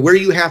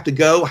you have to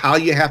go, how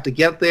you have to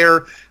get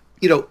there.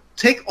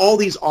 Take all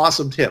these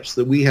awesome tips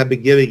that we have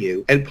been giving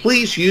you and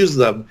please use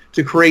them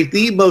to create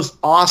the most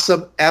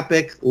awesome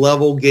epic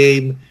level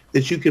game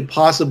that you could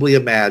possibly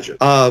imagine.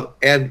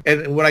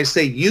 And when I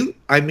say you,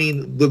 I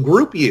mean the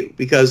group you,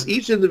 because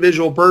each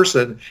individual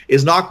person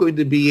is not going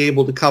to be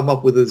able to come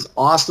up with as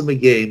awesome a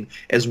game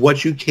as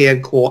what you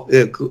can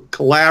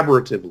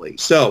collaboratively.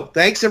 So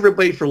thanks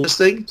everybody for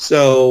listening.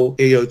 So,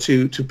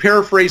 to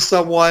paraphrase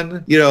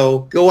someone,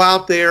 go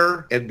out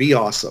there and be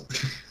awesome.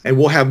 And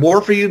we'll have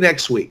more for you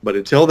next week. But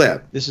until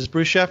then. This is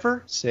Bruce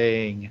Sheffer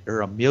saying there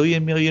are a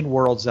million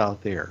worlds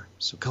out there.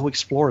 So go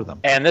explore them.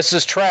 And this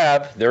is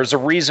Trav. There's a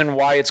reason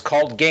why it's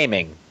called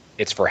gaming.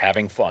 It's for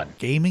having fun.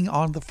 Gaming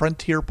on the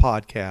Frontier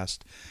podcast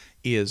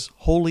is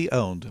wholly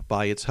owned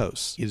by its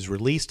hosts. It is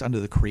released under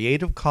the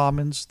Creative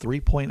Commons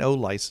 3.0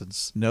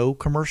 license. No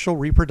commercial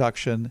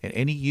reproduction and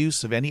any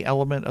use of any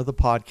element of the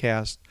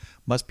podcast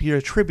must be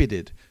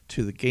attributed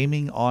to the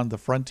Gaming on the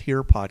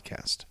Frontier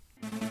podcast.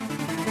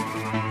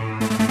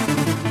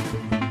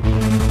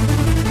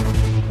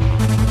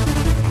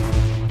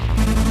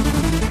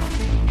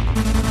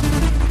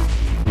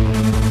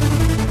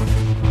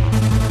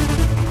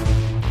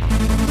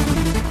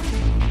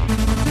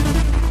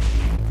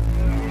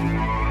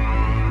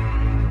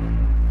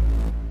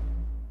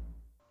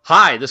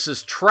 Hi, this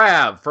is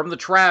Trav from the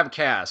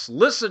Travcast.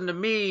 Listen to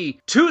me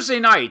Tuesday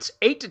nights,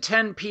 8 to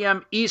 10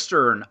 p.m.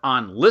 Eastern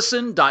on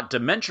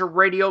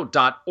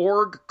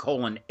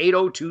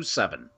listen.dementiaradio.org:8027.